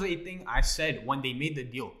 This was a thing I said when they made the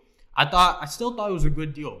deal. I still thought it was a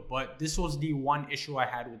good deal, but this was the one issue I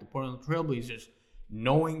had with the Portland Trailblazers,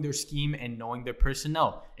 knowing their scheme and knowing their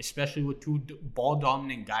personnel, especially with two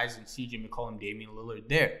ball-dominant guys in CJ McCollum, Damian Lillard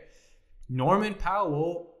there. Norman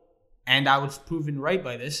Powell, and I was proven right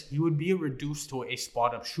by this, he would be reduced to a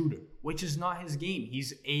spot-up shooter, which is not his game.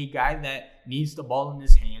 He's a guy that needs the ball in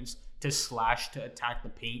his hands to slash, to attack the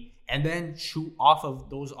paint, and then shoot off of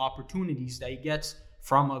those opportunities that he gets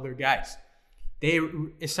from other guys. They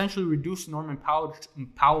essentially reduced Norman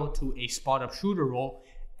Powell to a spot-up shooter role,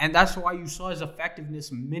 and that's why you saw his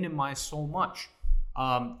effectiveness minimized so much.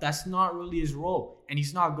 That's not really his role, and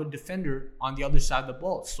he's not a good defender on the other side of the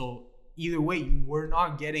ball. So either way, you were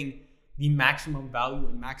not getting the maximum value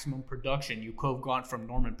and maximum production you could have gotten from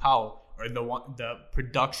Norman Powell, or the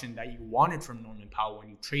production that you wanted from Norman Powell when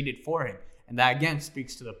you traded for him. And that, again,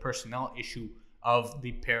 speaks to the personnel issue of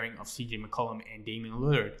the pairing of CJ McCollum and Damian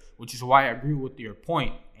Lillard, which is why I agree with your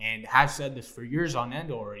point and have said this for years on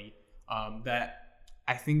end already, that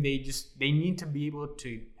I think they need to be able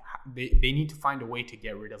to, they need to find a way to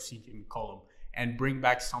get rid of CJ McCollum and bring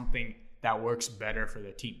back something that works better for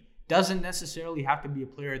the team. Doesn't necessarily have to be a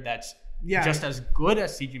player that's just as good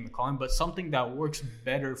as CJ McCollum, but something that works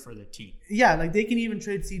better for the team. Yeah, like they can even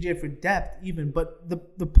trade CJ for depth even, but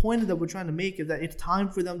the point that we're trying to make is that it's time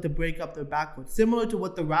for them to break up their backcourt. Similar to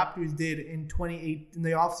what the Raptors did in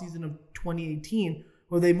the offseason of 2018,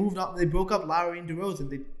 where they broke up Lowry and DeRozan.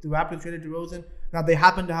 The Raptors traded DeRozan. Now they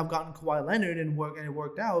happened to have gotten Kawhi Leonard and it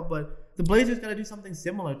worked out, but the Blazers got to do something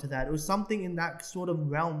similar to that. It was something in that sort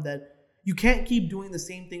of realm that you can't keep doing the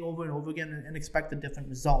same thing over and over again and expect a different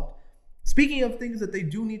result. Speaking of things that they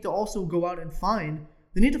do need to also go out and find,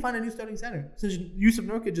 they need to find a new starting center, since Jusuf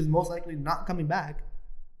Nurkic is most likely not coming back.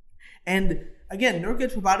 And again,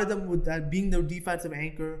 Nurkic provided them with that, being their defensive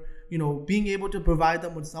anchor, being able to provide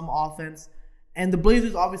them with some offense. And the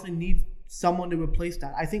Blazers obviously need someone to replace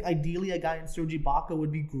that. I think ideally a guy in Serge Ibaka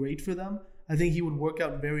would be great for them. I think he would work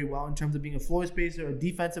out very well in terms of being a floor spacer, a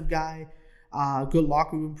defensive guy, good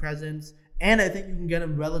locker room presence. And I think you can get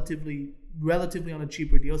him relatively on a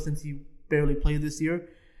cheaper deal since he barely played this year.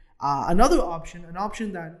 An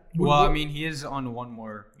option that he is on one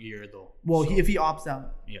more year though. If he opts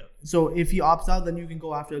out. Yeah. So if he opts out, then you can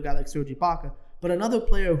go after a guy like Serge Ibaka. But another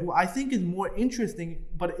player who I think is more interesting,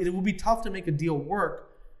 but it will be tough to make a deal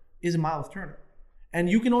work, is Miles Turner. And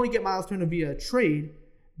you can only get Miles Turner via a trade,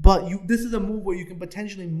 but this is a move where you can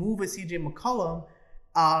potentially move a CJ McCollum,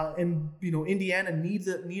 and Indiana needs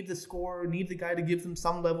a scorer, needs a guy to give them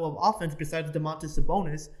some level of offense besides Domantas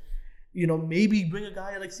Sabonis. Maybe bring a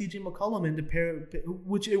guy like CJ McCollum in to pair,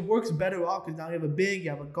 which it works better off because now you have a big, you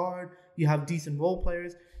have a guard, you have decent role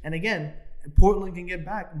players. And again, Portland can get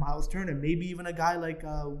back Miles Turner, maybe even a guy like,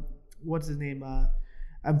 what's his name?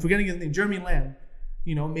 I'm forgetting his name, Jeremy Lamb.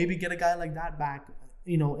 Maybe get a guy like that back,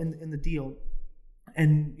 in the deal.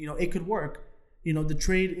 And, it could work. The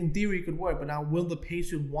trade in theory could work, but now will the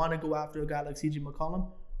Pacers want to go after a guy like CJ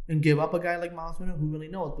McCollum and give up a guy like Miles Turner? Who really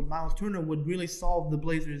knows? But Miles Turner would really solve the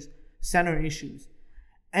Blazers' center issues.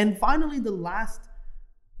 And finally, the last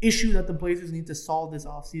issue that the Blazers need to solve this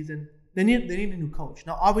offseason, they need a new coach.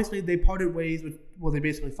 Now, obviously, they parted ways with, they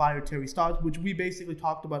basically fired Terry Stotts, which we basically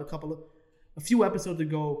talked about a few episodes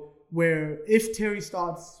ago, where if Terry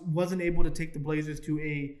Stotts wasn't able to take the Blazers to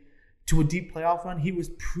a deep playoff run, he was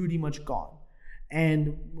pretty much gone.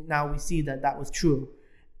 And now we see that was true.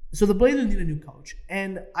 So the Blazers need a new coach.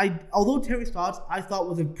 And although Terry Stotts, I thought,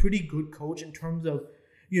 was a pretty good coach in terms of,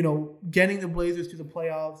 getting the Blazers to the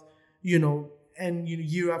playoffs, and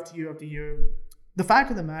year after year after year. The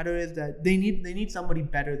fact of the matter is that they need somebody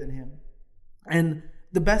better than him. And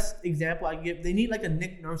the best example I give, they need like a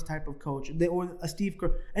Nick Nurse type of coach, or a Steve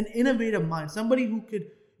Kerr, an innovative mind, somebody who could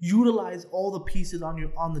utilize all the pieces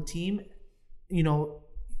on the team, in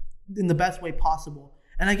the best way possible.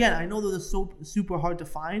 And again, I know those are so super hard to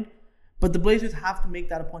find, but the Blazers have to make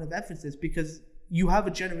that a point of emphasis because you have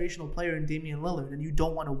a generational player in Damian Lillard, and you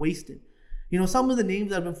don't want to waste it. Some of the names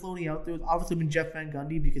that have been floating out there has obviously been Jeff Van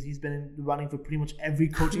Gundy because he's been in the running for pretty much every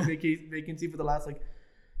coaching vacancy for the last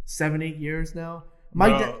 7-8 years now.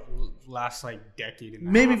 Last decade and a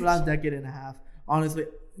half. Maybe last decade and a half. Honestly,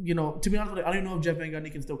 to be honest with you, I don't even know if Jeff Van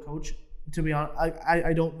Gundy can still coach. To be honest,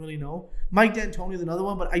 I don't really know. Mike D'Antoni is another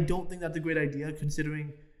one, but I don't think that's a great idea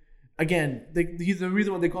considering, again, he's the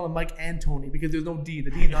reason why they call him Mike Antoni because there's no D.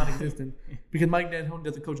 The D is non-existent because Mike D'Antoni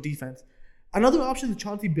doesn't coach defense. Another option is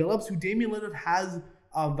Chauncey Billups, who Damian Lillard has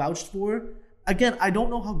vouched for. Again, I don't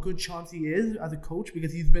know how good Chauncey is as a coach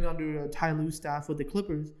because he's been under Ty Lue's staff with the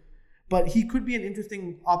Clippers. But he could be an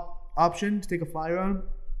interesting option to take a flyer on.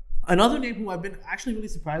 Another name who I've been actually really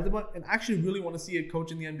surprised about and actually really want to see a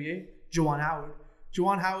coach in the NBA, Juwan Howard.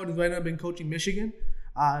 Juwan Howard has right now been coaching Michigan,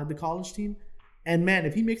 the college team. And man,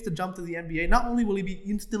 if he makes the jump to the NBA, not only will he be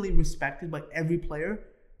instantly respected by every player,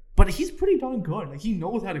 but he's pretty darn good. He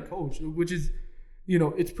knows how to coach, which is,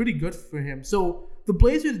 it's pretty good for him. So the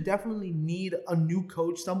Blazers definitely need a new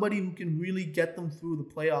coach, somebody who can really get them through the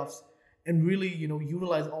playoffs and really,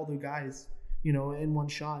 utilize all their guys, in one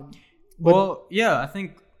shot. But, I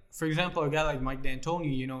think, for example, a guy like Mike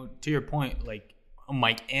D'Antoni, to your point, like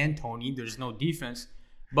Mike Antoni, there's no defense.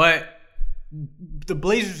 But the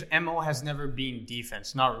Blazers' MO has never been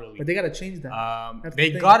defense, not really. But they got to change that.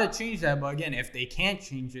 They got to change that. But again, if they can't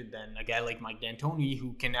change it, then a guy like Mike D'Antoni,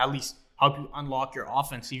 who can at least help you unlock your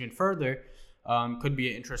offense even further, could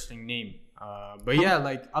be an interesting name. But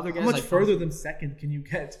other guys. How much further than second can you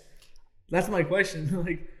get? That's my question.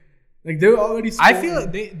 Like they're already scoring. I feel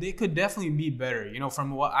like they could definitely be better.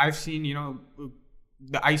 From what I've seen,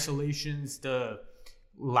 the isolations, the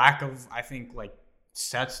lack of, I think,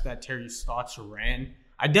 sets that Terry Stotts ran.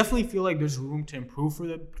 I definitely feel like there's room to improve for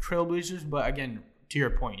the Trailblazers. But again, to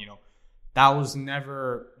your point, that was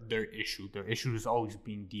never their issue. Their issue has always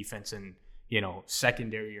been defense and,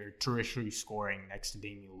 secondary or tertiary scoring next to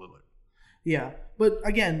Damian Lillard. Yeah, but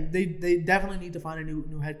again, they definitely need to find a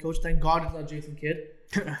new head coach. Thank God it's not Jason Kidd.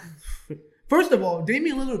 First of all,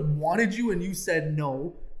 Damian Lillard wanted you and you said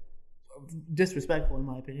no. Disrespectful, in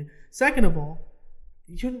my opinion. Second of all,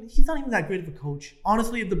 he's not even that great of a coach.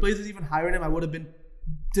 Honestly, if the Blazers even hired him, I would have been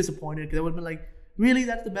disappointed because I would have been like, really?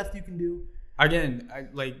 That's the best you can do? Again,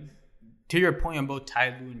 to your point about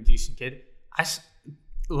Ty Lue and Jason Kidd,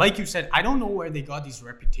 like you said, I don't know where they got these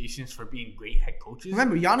reputations for being great head coaches.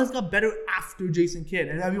 Remember, Giannis got better after Jason Kidd.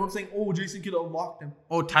 And everyone's saying, Jason Kidd unlocked him.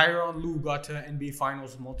 Tyronn Lue got to NBA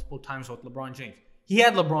Finals multiple times with LeBron James. He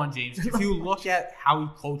had LeBron James. If you look at how he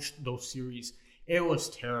coached those series, it was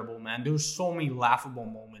terrible, man. There were so many laughable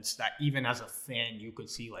moments that even as a fan, you could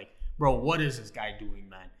see, bro, what is this guy doing,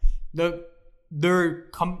 man? Their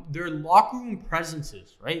locker room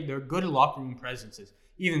presences, right? They're good locker room presences.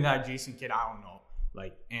 Even that Jason Kidd, I don't know.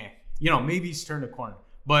 Maybe he's turned a corner.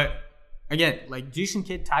 But again, Jason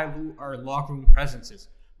Kidd, Ty Lue are locker room presences.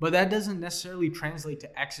 But that doesn't necessarily translate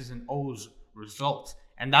to X's and O's results.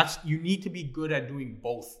 And you need to be good at doing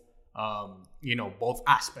both, both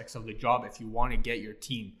aspects of the job if you want to get your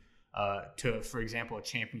team to, for example, a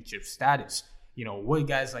championship status. With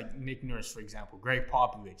guys like Nick Nurse, for example, Greg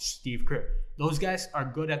Popovich, Steve Kerr. Those guys are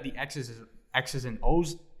good at the X's and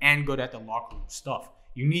O's and good at the locker room stuff.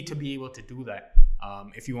 You need to be able to do that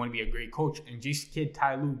if you want to be a great coach. And Jason Kidd,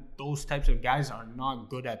 Ty Lue, those types of guys are not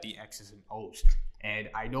good at the X's and O's. And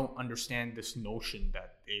I don't understand this notion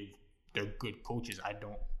that they're good coaches. I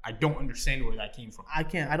don't understand where that came from. I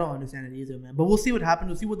don't understand it either, man. But we'll see what happens.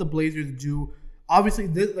 We'll see what the Blazers do. Obviously,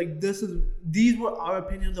 these were our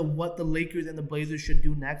opinions of what the Lakers and the Blazers should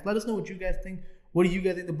do next. Let us know what you guys think. What do you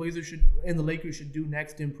guys think the Blazers and the Lakers should do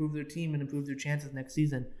next to improve their team and improve their chances next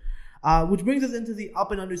season? Which brings us into the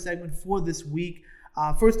up and under segment for this week.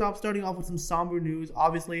 First off, starting off with some somber news.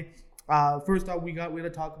 Obviously, first off, we got to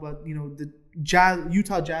talk about the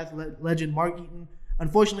Utah Jazz legend Mark Eaton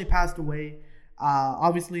unfortunately passed away.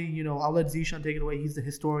 Obviously, I'll let Zishan take it away. He's the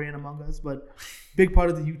historian among us, but big part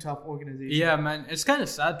of the Utah organization. Yeah, man, it's kind of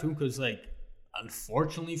sad too because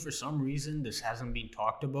unfortunately for some reason this hasn't been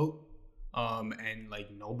talked about, and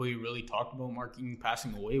nobody really talked about Mark Eaton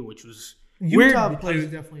passing away, which was Utah players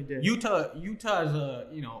definitely did. Utah as a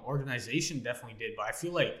organization definitely did, but I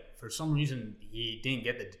feel like for some reason he didn't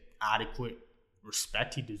get the adequate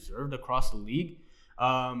respect he deserved across the league,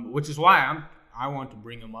 which is why I want to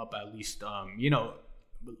bring him up at least.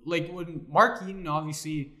 Like when Mark Eaton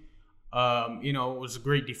obviously, was a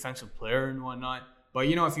great defensive player and whatnot. But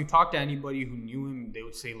if you talk to anybody who knew him, they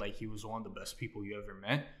would say like he was one of the best people you ever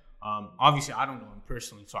met. Obviously, I don't know him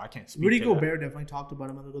personally, so I can't speak. Rudy Gobert definitely talked about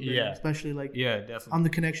him a little bit, especially definitely on the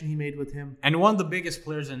connection he made with him. And one of the biggest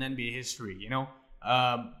players in NBA history,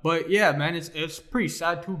 But yeah, man, it's pretty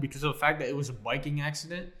sad too because of the fact that it was a biking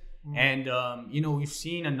accident, and we've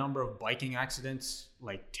seen a number of biking accidents,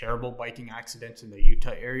 like terrible biking accidents in the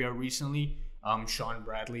Utah area recently. Sean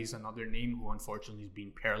Bradley is another name who unfortunately is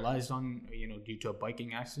being paralyzed due to a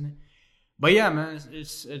biking accident. But yeah, man,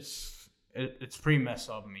 it's pretty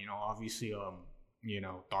messed up. Obviously,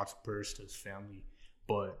 thoughts and prayers to his family.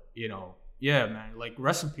 But yeah, man, like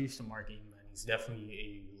rest in peace to Mark Eaton, man. He's definitely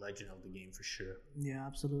a legend of the game for sure. Yeah,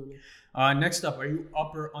 absolutely. Next up, are you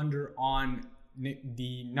up or under on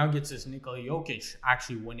the Nuggets' Nikola Jokic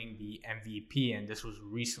actually winning the MVP? And this was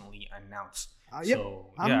recently announced. Are you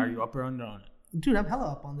up or under on it? Dude, I'm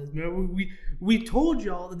hella up on this, man. We told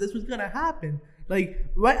y'all that this was gonna happen. Like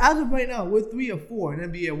as of right now, we're 3 of 4 in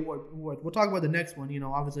NBA award. We'll talk about the next one,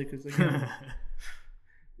 obviously, because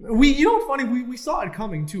what's funny? We saw it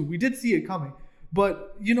coming too. We did see it coming,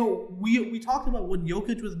 but we talked about what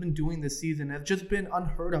Jokic has been doing this season. It's just been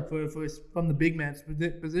unheard of from the big man's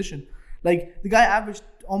position. Like the guy averaged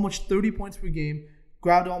almost 30 points per game,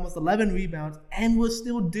 grabbed almost 11 rebounds, and was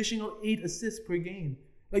still dishing out 8 assists per game.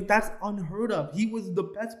 Like, that's unheard of. He was the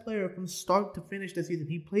best player from start to finish this season.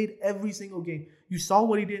 He played every single game. You saw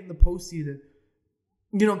what he did in the postseason.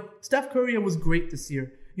 Steph Curry was great this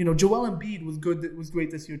year. Joel Embiid was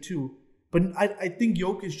great this year too. But I think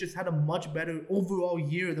Jokic just had a much better overall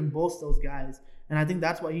year than both those guys. And I think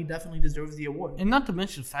that's why he definitely deserves the award. And not to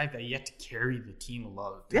mention the fact that he had to carry the team a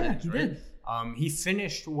lot of times, he did. He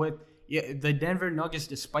finished with the Denver Nuggets,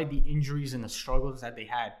 despite the injuries and the struggles that they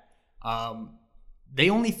had. They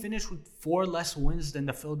only finished with 4 less wins than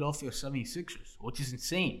the Philadelphia 76ers, which is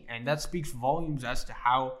insane. And that speaks volumes as to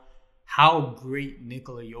how great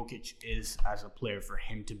Nikola Jokic is as a player for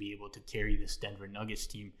him to be able to carry this Denver Nuggets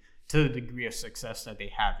team to the degree of success that they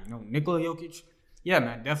have. Nikola Jokic, yeah,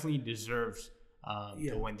 man, definitely deserves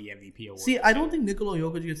to win the MVP award. See, I don't think Nikola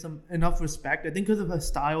Jokic gets enough respect. I think because of his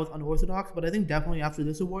style is unorthodox, but I think definitely after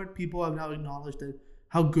this award, people have now acknowledged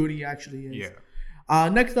how good he actually is. Yeah.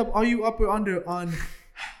 Next up, are you up or under on,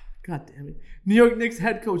 God damn it, New York Knicks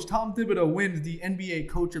head coach Tom Thibodeau wins the NBA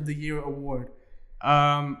Coach of the Year award?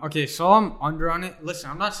 Okay, so I'm under on it. Listen,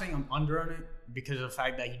 I'm not saying I'm under on it because of the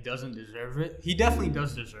fact that he doesn't deserve it. He definitely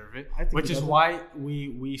does deserve it, which is why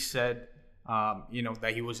we said,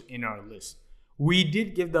 that he was in our list. We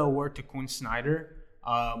did give the award to Quinn Snyder,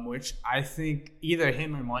 which I think either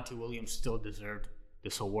him or Monty Williams still deserved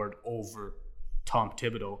this award over Tom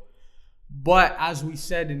Thibodeau. But as we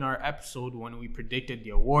said in our episode when we predicted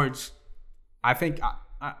the awards, I think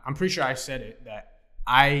I'm pretty sure I said it that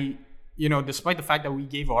despite the fact that we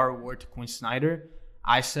gave our award to Quinn Snyder,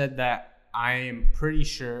 I said that I am pretty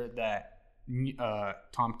sure that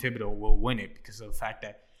Tom Thibodeau will win it because of the fact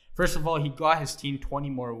that, first of all, he got his team 20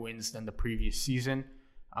 more wins than the previous season.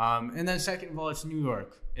 And then second of all, it's New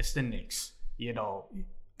York. It's the Knicks.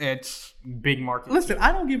 It's big market. Listen,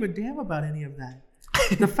 I don't give a damn about any of that.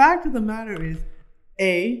 The fact of the matter is,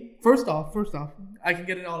 first off, I can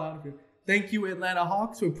get it all out of here. Thank you, Atlanta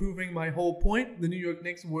Hawks, for proving my whole point. The New York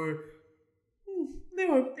Knicks were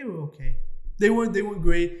okay. They weren't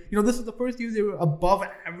great. This is the first year they were above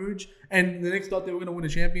average, and the Knicks thought they were going to win a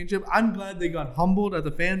championship. I'm glad they got humbled as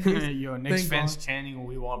a fan base. Yo, Knicks fans chanting,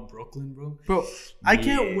 "We want Brooklyn, bro." Bro, I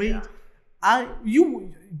can't wait.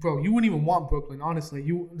 You wouldn't even want Brooklyn, honestly.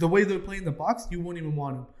 The way they're playing the Bucks, you wouldn't even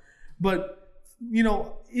want them. But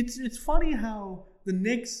it's funny how the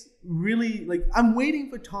Knicks really I'm waiting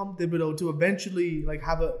for Tom Thibodeau to eventually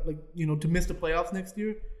have to miss the playoffs next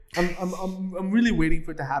year. I'm really waiting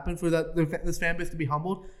for it to happen, for this fan base to be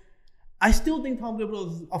humbled. I still think Tom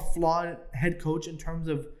Thibodeau is a flawed head coach in terms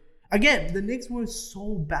of, again, the Knicks were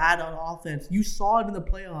so bad on offense. You saw it in the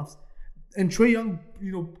playoffs, and Trae Young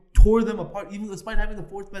tore them apart, even despite having the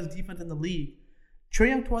 4th best defense in the league. Trae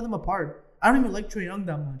Young tore them apart. I don't even like Trae Young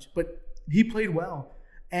that much, but he played well.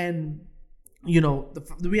 And,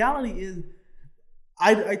 the reality is,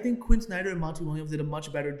 I think Quinn Snyder and Monty Williams did a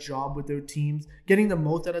much better job with their teams, getting the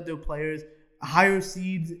most out of their players, higher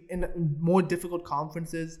seeds in more difficult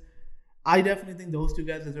conferences. I definitely think those two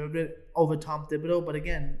guys deserved it over Tom Thibodeau. But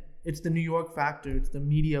again, it's the New York factor. It's the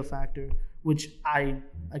media factor. which I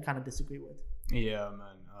kind of disagree with. Yeah,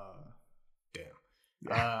 man.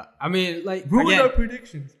 Damn. I mean, like Ruined our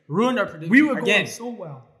predictions. We were going so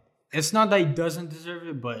well. It's not that he doesn't deserve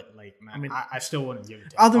it, but like, man, I still wouldn't give it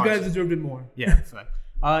to him. Other guys deserved it more. Yeah, fact.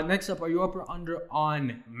 Next up, are you up or under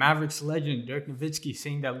on Mavericks legend Dirk Nowitzki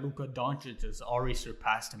saying that Luka Doncic has already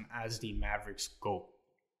surpassed him as the Mavericks GOAT?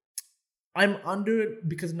 I'm under it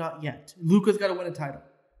because not yet. Luka's got to win a title.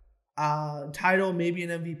 Title, maybe an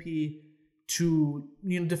MVP to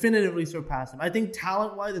definitively surpass him. I think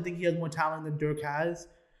talent-wise, I think he has more talent than Dirk has.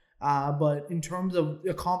 But in terms of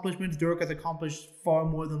accomplishments, Dirk has accomplished far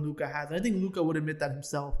more than Luka has. And I think Luka would admit that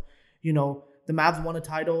himself. You know, the Mavs won a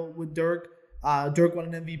title with Dirk. Dirk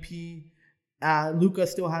won an MVP. Luka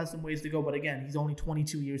still has some ways to go, but again, he's only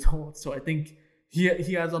 22 years old, so I think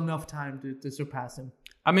he has enough time to surpass him.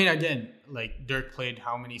 I mean, again, like Dirk played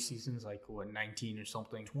how many seasons? Like 19 or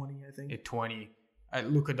something? 20, I think. At 20.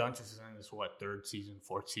 Luka Doncic is in his third season,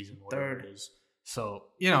 fourth season, whatever it is. So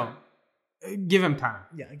give him time.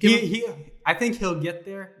 Yeah, I think he'll get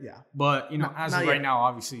there. Yeah, but as of right now,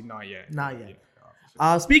 obviously not yet. Not yet.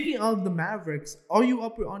 Speaking of the Mavericks, are you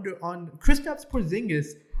up or under on Kristaps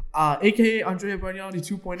Porzingis, aka Andrea Bargnani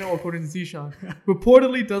 2.0, according to Zishan,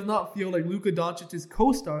 reportedly does not feel like Luka Doncic's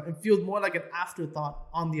co-star and feels more like an afterthought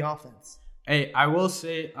on the offense? Hey, I will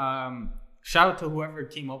say, shout out to whoever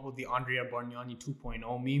came up with the Andrea Bargnani 2.0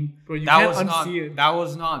 meme. Bro, that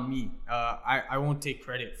was not me. I won't take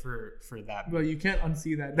credit for that. Bro, you can't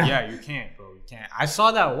unsee that now. Yeah, you can't, bro. You can't. I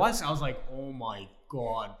saw that once. I was like, oh my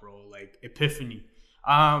God, bro. Like, epiphany.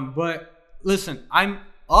 But listen, I'm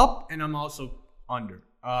up and I'm also under.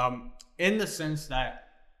 In the sense that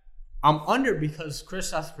I'm under because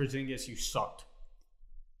Kristaps Porzingis, you sucked.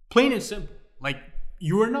 Plain and simple. Like,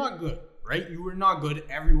 you were not good, right? You were not good.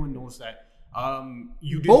 Everyone knows that.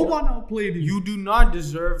 Boban outplayed you. You do not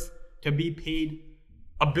deserve to be paid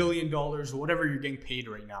 $1 billion or whatever you're getting paid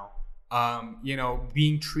right now.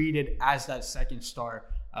 Being treated as that second star.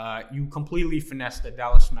 You completely finessed the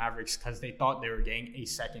Dallas Mavericks because they thought they were getting a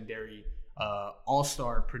secondary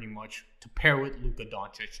all-star pretty much to pair with Luka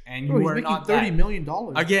Doncic. And you are not $30 million.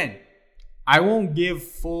 Again, I won't give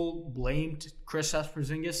full blame to Kristaps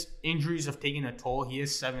Porzingis. Injuries have taken a toll. He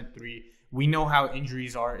is 7'3". We know how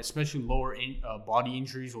injuries are, especially lower body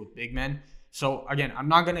injuries with big men. So, again, I'm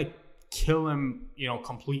not going to kill him,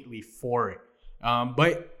 completely for it.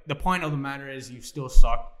 But the point of the matter is you still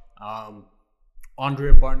suck.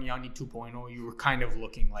 Andrea Bargnani 2.0, you were kind of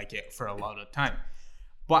looking like it for a lot of time.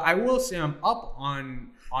 But I will say I'm up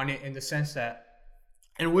on it in the sense that,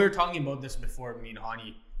 and we were talking about this before, me and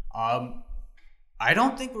Hani, I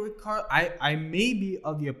don't think I may be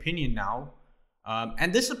of the opinion now,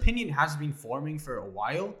 and this opinion has been forming for a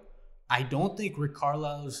while. I don't think Rick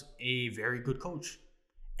Carlisle's a very good coach.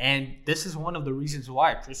 And this is one of the reasons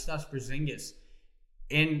why Kristaps Porzingis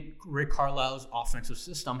in Rick Carlisle's offensive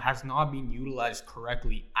system has not been utilized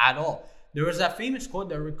correctly at all. There was that famous quote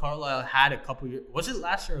that Rick Carlisle had a couple years, was it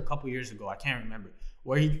last year or a couple years ago? I can't remember.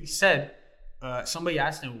 Where he said, somebody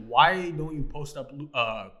asked him, why don't you post up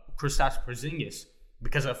Kristaps Porzingis?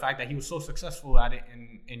 Because of the fact that he was so successful at it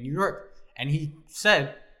in New York. And he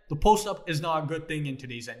said, the post up is not a good thing in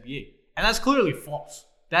today's NBA. And that's clearly false.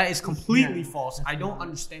 That is completely false. I don't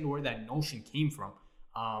understand where that notion came from.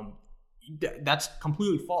 That's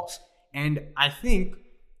completely false. And I think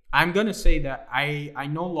I'm going to say that I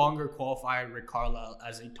no longer qualify Rick Carlisle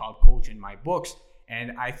as a top coach in my books.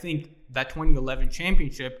 And I think that 2011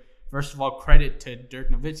 championship, first of all, credit to Dirk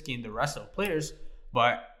Nowitzki and the rest of the players.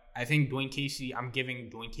 But I think I'm giving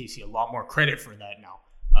Dwayne Casey a lot more credit for that now.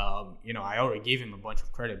 I already gave him a bunch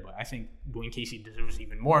of credit, but I think Dwayne Casey deserves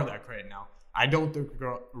even more of that credit now. I don't think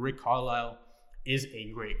Rick Carlisle is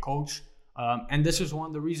a great coach. And this is one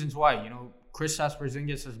of the reasons why, Kristaps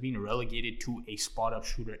Porzingis has been relegated to a spot-up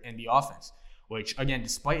shooter in the offense, which, again,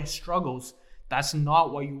 despite his struggles, that's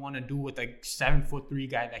not what you want to do with a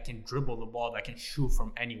 7'3" guy that can dribble the ball, that can shoot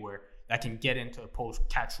from anywhere, that can get into the post,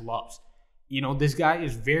 catch lobs. This guy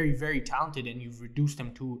is very, very talented, and you've reduced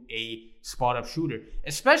him to a spot-up shooter.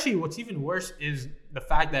 Especially what's even worse is the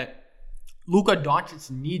fact that Luka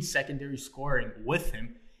Doncic needs secondary scoring with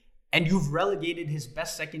him, and you've relegated his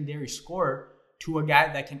best secondary scorer to a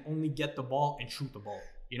guy that can only get the ball and shoot the ball.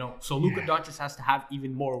 So Luka Doncic has to have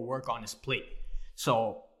even more work on his plate.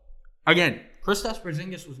 So, again, Kristaps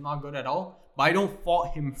Porzingis was not good at all, but I don't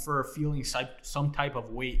fault him for feeling some type of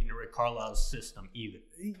weight in Rick Carlisle's system either.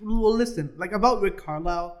 Well, listen, about Rick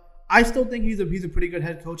Carlisle, I still think he's a pretty good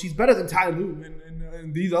head coach. He's better than Ty Lue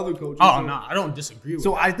and these other coaches. Oh, no, I don't disagree with that.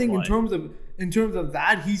 So I think in terms of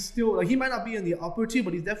that, he's still he might not be in the upper tier,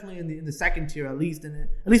 but he's definitely in the second tier at least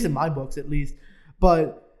in my books at least.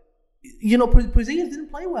 But Porzingis didn't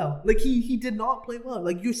play well. He did not play well.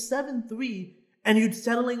 You're 7-3 and you're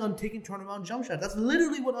settling on taking turnaround jump shots. That's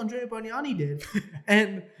literally what Andrea Bargnani did.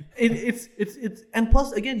 And it's and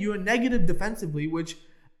plus again, you're a negative defensively, which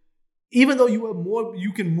even though you have more,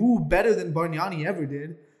 you can move better than Bargnani ever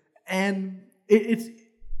did. And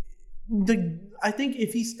I think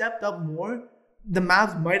if he stepped up more, the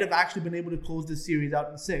Mavs might have actually been able to close this series out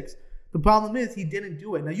in 6. The problem is he didn't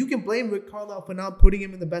do it. Now, you can blame Rick Carlisle for not putting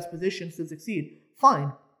him in the best positions to succeed.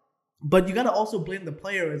 Fine. But you got to also blame the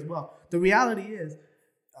player as well. The reality is,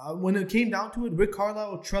 when it came down to it, Rick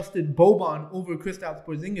Carlisle trusted Boban over Kristaps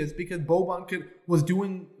Porzingis because Boban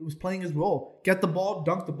was playing his role. Get the ball,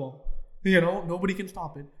 dunk the ball. Nobody can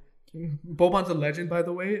stop it. Boban's a legend, by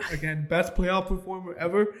the way. Again, best playoff performer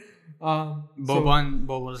ever.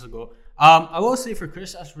 Boban's a goal. I will say for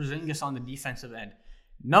Kristaps Porzingis on the defensive end,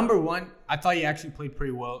 number one, I thought he actually played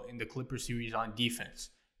pretty well in the Clippers series on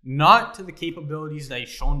defense. Not to the capabilities that he's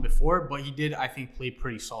shown before, but he did, I think, play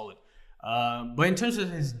pretty solid. But in terms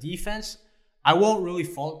of his defense, I won't really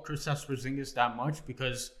fault Kristaps Porzingis that much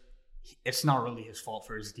because it's not really his fault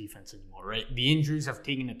for his defense anymore, right? The injuries have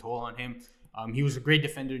taken a toll on him. He was a great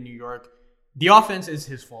defender in New York. The offense is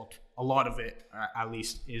his fault. A lot of it, at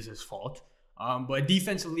least, is his fault. But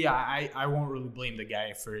defensively, I won't really blame the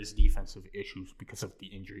guy for his defensive issues because of the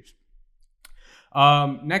injuries.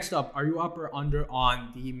 Next up, are you up or under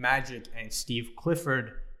on the Magic and Steve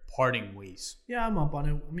Clifford parting ways? Yeah, I'm up on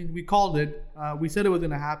it. I mean, we called it. We said it was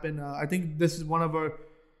going to happen. I think this is one of our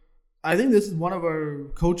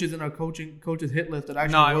coaches in our coaches hit list that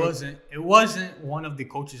actually. No, it wasn't. It wasn't one of the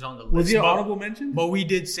coaches on the list. Was he an honorable mention? But we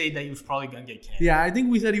did say that he was probably going to get canned. Yeah, I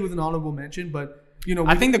think we said he was an honorable mention, but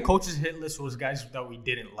I think the coaches hit list was guys that we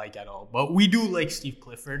didn't like at all. But we do like Steve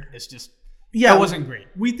Clifford. It's just that wasn't great.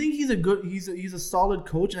 We think he's a solid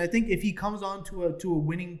coach, and I think if he comes on to a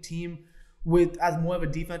winning team as more of a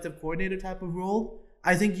defensive coordinator type of role,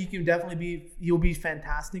 I think he'll be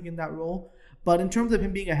fantastic in that role. But in terms of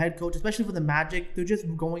him being a head coach, especially for the Magic, they're just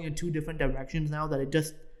going in two different directions now that it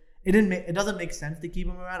doesn't make sense to keep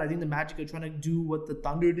him around. I think the Magic are trying to do what the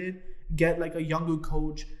Thunder did, get a younger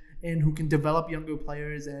coach and who can develop younger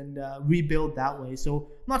players and rebuild that way. So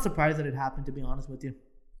I'm not surprised that it happened, to be honest with you.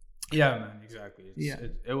 Yeah, man, exactly.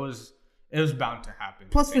 It was bound to happen.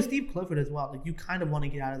 Plus for Steve Clifford as well, you kind of want to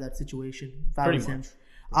get out of that situation. Pretty much.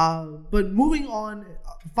 But moving on,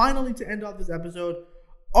 finally to end off this episode,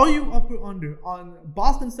 are you up or under on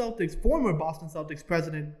former Boston Celtics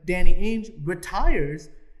president Danny Ainge retires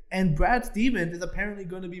and Brad Stevens is apparently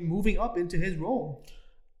going to be moving up into his role?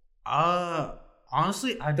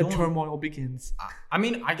 Honestly, the turmoil begins. I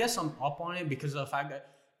mean, I guess I'm up on it because of the fact that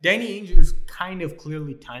Danny Ainge was kind of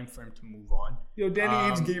clearly time for him to move on. Danny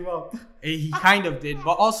Ainge gave up. He kind of did,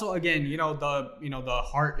 but also again, the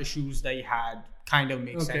heart issues that he had kind of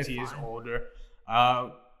makes sense. He is older,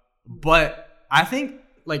 but I think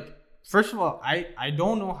first of all, I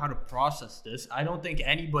don't know how to process this. I don't think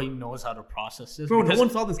anybody knows how to process this. Bro, no one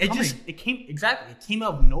saw this coming. It came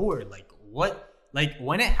out of nowhere. What?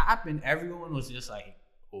 When it happened, everyone was just like,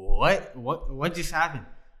 what just happened?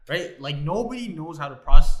 Right? Nobody knows how to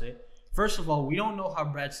process it. First of all, we don't know how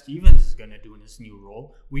Brad Stevens is going to do in his new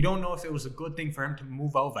role. We don't know if it was a good thing for him to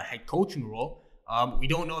move out of a head coaching role. We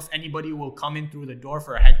don't know if anybody will come in through the door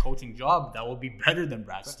for a head coaching job that will be better than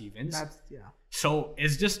Brad Stevens. So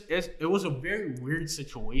it was a very weird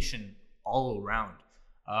situation all around.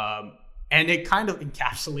 And it kind of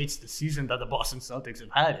encapsulates the season that the Boston Celtics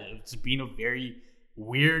have had. It's been a very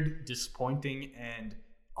weird, disappointing, and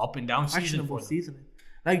up and down season for them.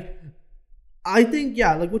 I think,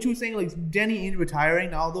 what you were saying, Danny Ainge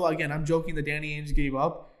retiring. Although, again, I'm joking that Danny Ainge gave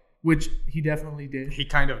up, which he definitely did. He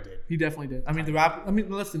kind of did. He definitely did. I mean, the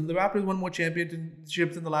Raptors won more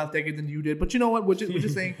championships in the last decade than you did. But you know what? We're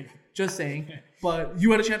just saying. Just saying. But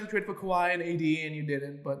you had a chance to trade for Kawhi and AD, and you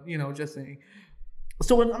didn't. But, just saying.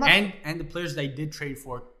 So and the players they did trade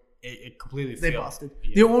for, it completely failed. They busted.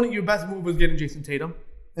 Yeah. Your best move was getting Jason Tatum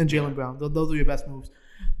and Jaylen Brown. Those are your best moves.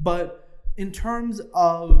 But in terms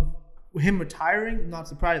of him retiring, not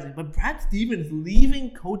surprising. But Brad Stevens leaving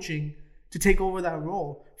coaching to take over that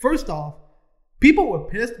role. First off, people were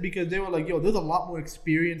pissed because they were like, there's a lot more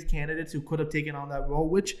experienced candidates who could have taken on that role,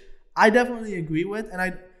 which I definitely agree with.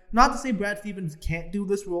 And not to say Brad Stevens can't do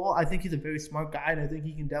this role. I think he's a very smart guy, and I think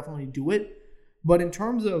he can definitely do it. But in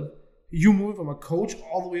terms of you moving from a coach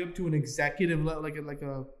all the way up to an executive,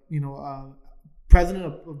 president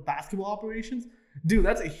of basketball operations. Dude,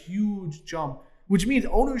 that's a huge jump, which means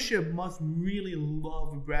ownership must really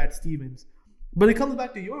love Brad Stevens. But it comes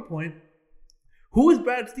back to your point. Who is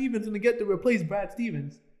Brad Stevens going to get to replace Brad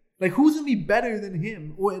Stevens? Like, who's going to be better than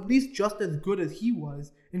him, or at least just as good as he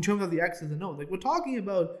was in terms of the X's and O's? Like, we're talking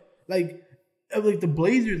about, like the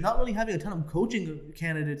Blazers not really having a ton of coaching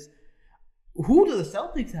candidates. Who do the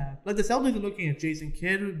Celtics have? Like, the Celtics are looking at Jason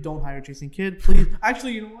Kidd. Don't hire Jason Kidd, please.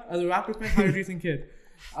 Actually, you know what? As a Raptors fan, hire Jason Kidd.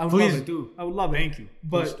 I would Please love it. do. I would love it. Thank you.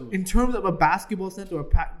 But in terms of a basketball sense or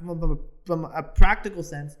from a practical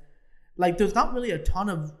sense, like, there's not really a ton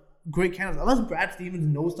of great candidates. Unless Brad Stevens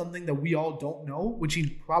knows something that we all don't know, which he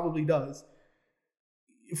probably does.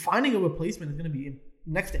 Finding a replacement is going to be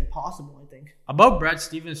next to impossible, I think. About Brad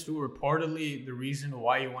Stevens, too, reportedly the reason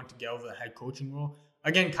why he wanted to get over the head coaching role,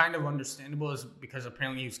 again, kind of understandable, is because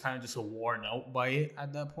apparently he was kind of just worn out by it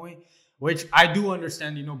at that point. Which I do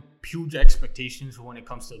understand, huge expectations when it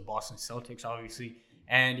comes to the Boston Celtics, obviously.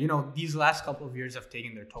 And, these last couple of years have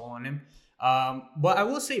taken their toll on him. But I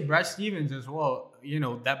will say Brad Stevens as well,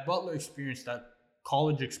 that Butler experience, that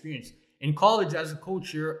college experience. In college, as a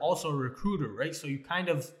coach, you're also a recruiter, right? So you kind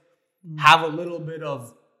of have a little bit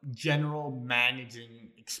of general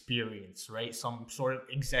managing experience, right? Some sort of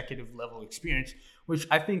executive level experience, which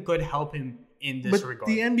I think could help him in this regard. But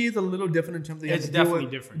the NBA is a little different in terms of it's definitely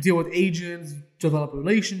different. Deal with agents, develop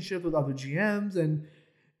relationships with other GMs, and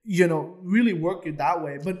really work it that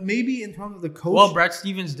way. But maybe in terms of the coach, well, Brad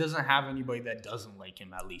Stevens doesn't have anybody that doesn't like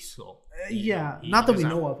him, at least. So not that we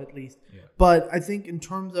know of, at least. Yeah. But I think in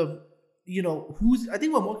terms of I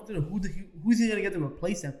think we're more concerned who's he gonna get to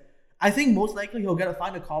replace him. I think most likely he'll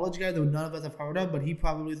find a college guy that none of us have heard of, but he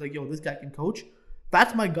probably is like, yo, this guy can coach.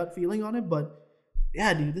 That's my gut feeling on it. But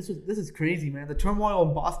yeah, dude, this is crazy, man. The turmoil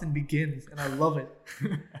in Boston begins, and I love it.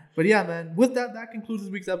 But yeah, man, with that concludes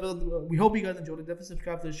this week's episode. We hope you guys enjoyed it. Definitely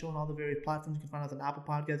subscribe to the show on all the various platforms. You can find us on Apple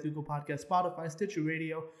Podcasts, Google Podcasts, Spotify, Stitcher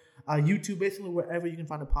Radio, YouTube, basically wherever you can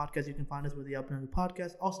find a podcast, you can find us with the Up and Under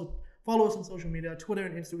Podcast. Also, follow us on social media, Twitter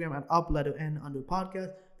and Instagram at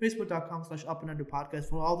up_N_podcast, Facebook.com/Up and Under Podcast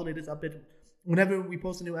for all the latest updates whenever we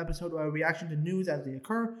post a new episode or a reaction to news as they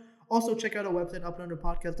occur. Also, check out our website,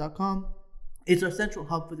 upandunderpodcast.com. It's our central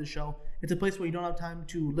hub for the show. It's a place where you don't have time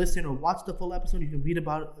to listen or watch the full episode. You can read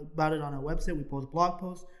about it on our website. We post blog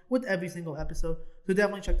posts with every single episode. So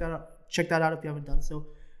definitely check that out. Check that out if you haven't done so.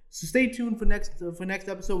 So stay tuned for next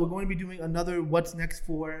episode. We're going to be doing another What's Next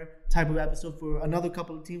For type of episode for another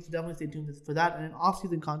couple of teams. So definitely stay tuned for that. And then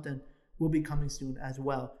off-season content will be coming soon as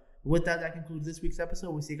well. With that concludes this week's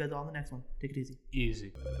episode. We'll see you guys all in the next one. Take it easy.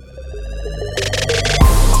 Easy.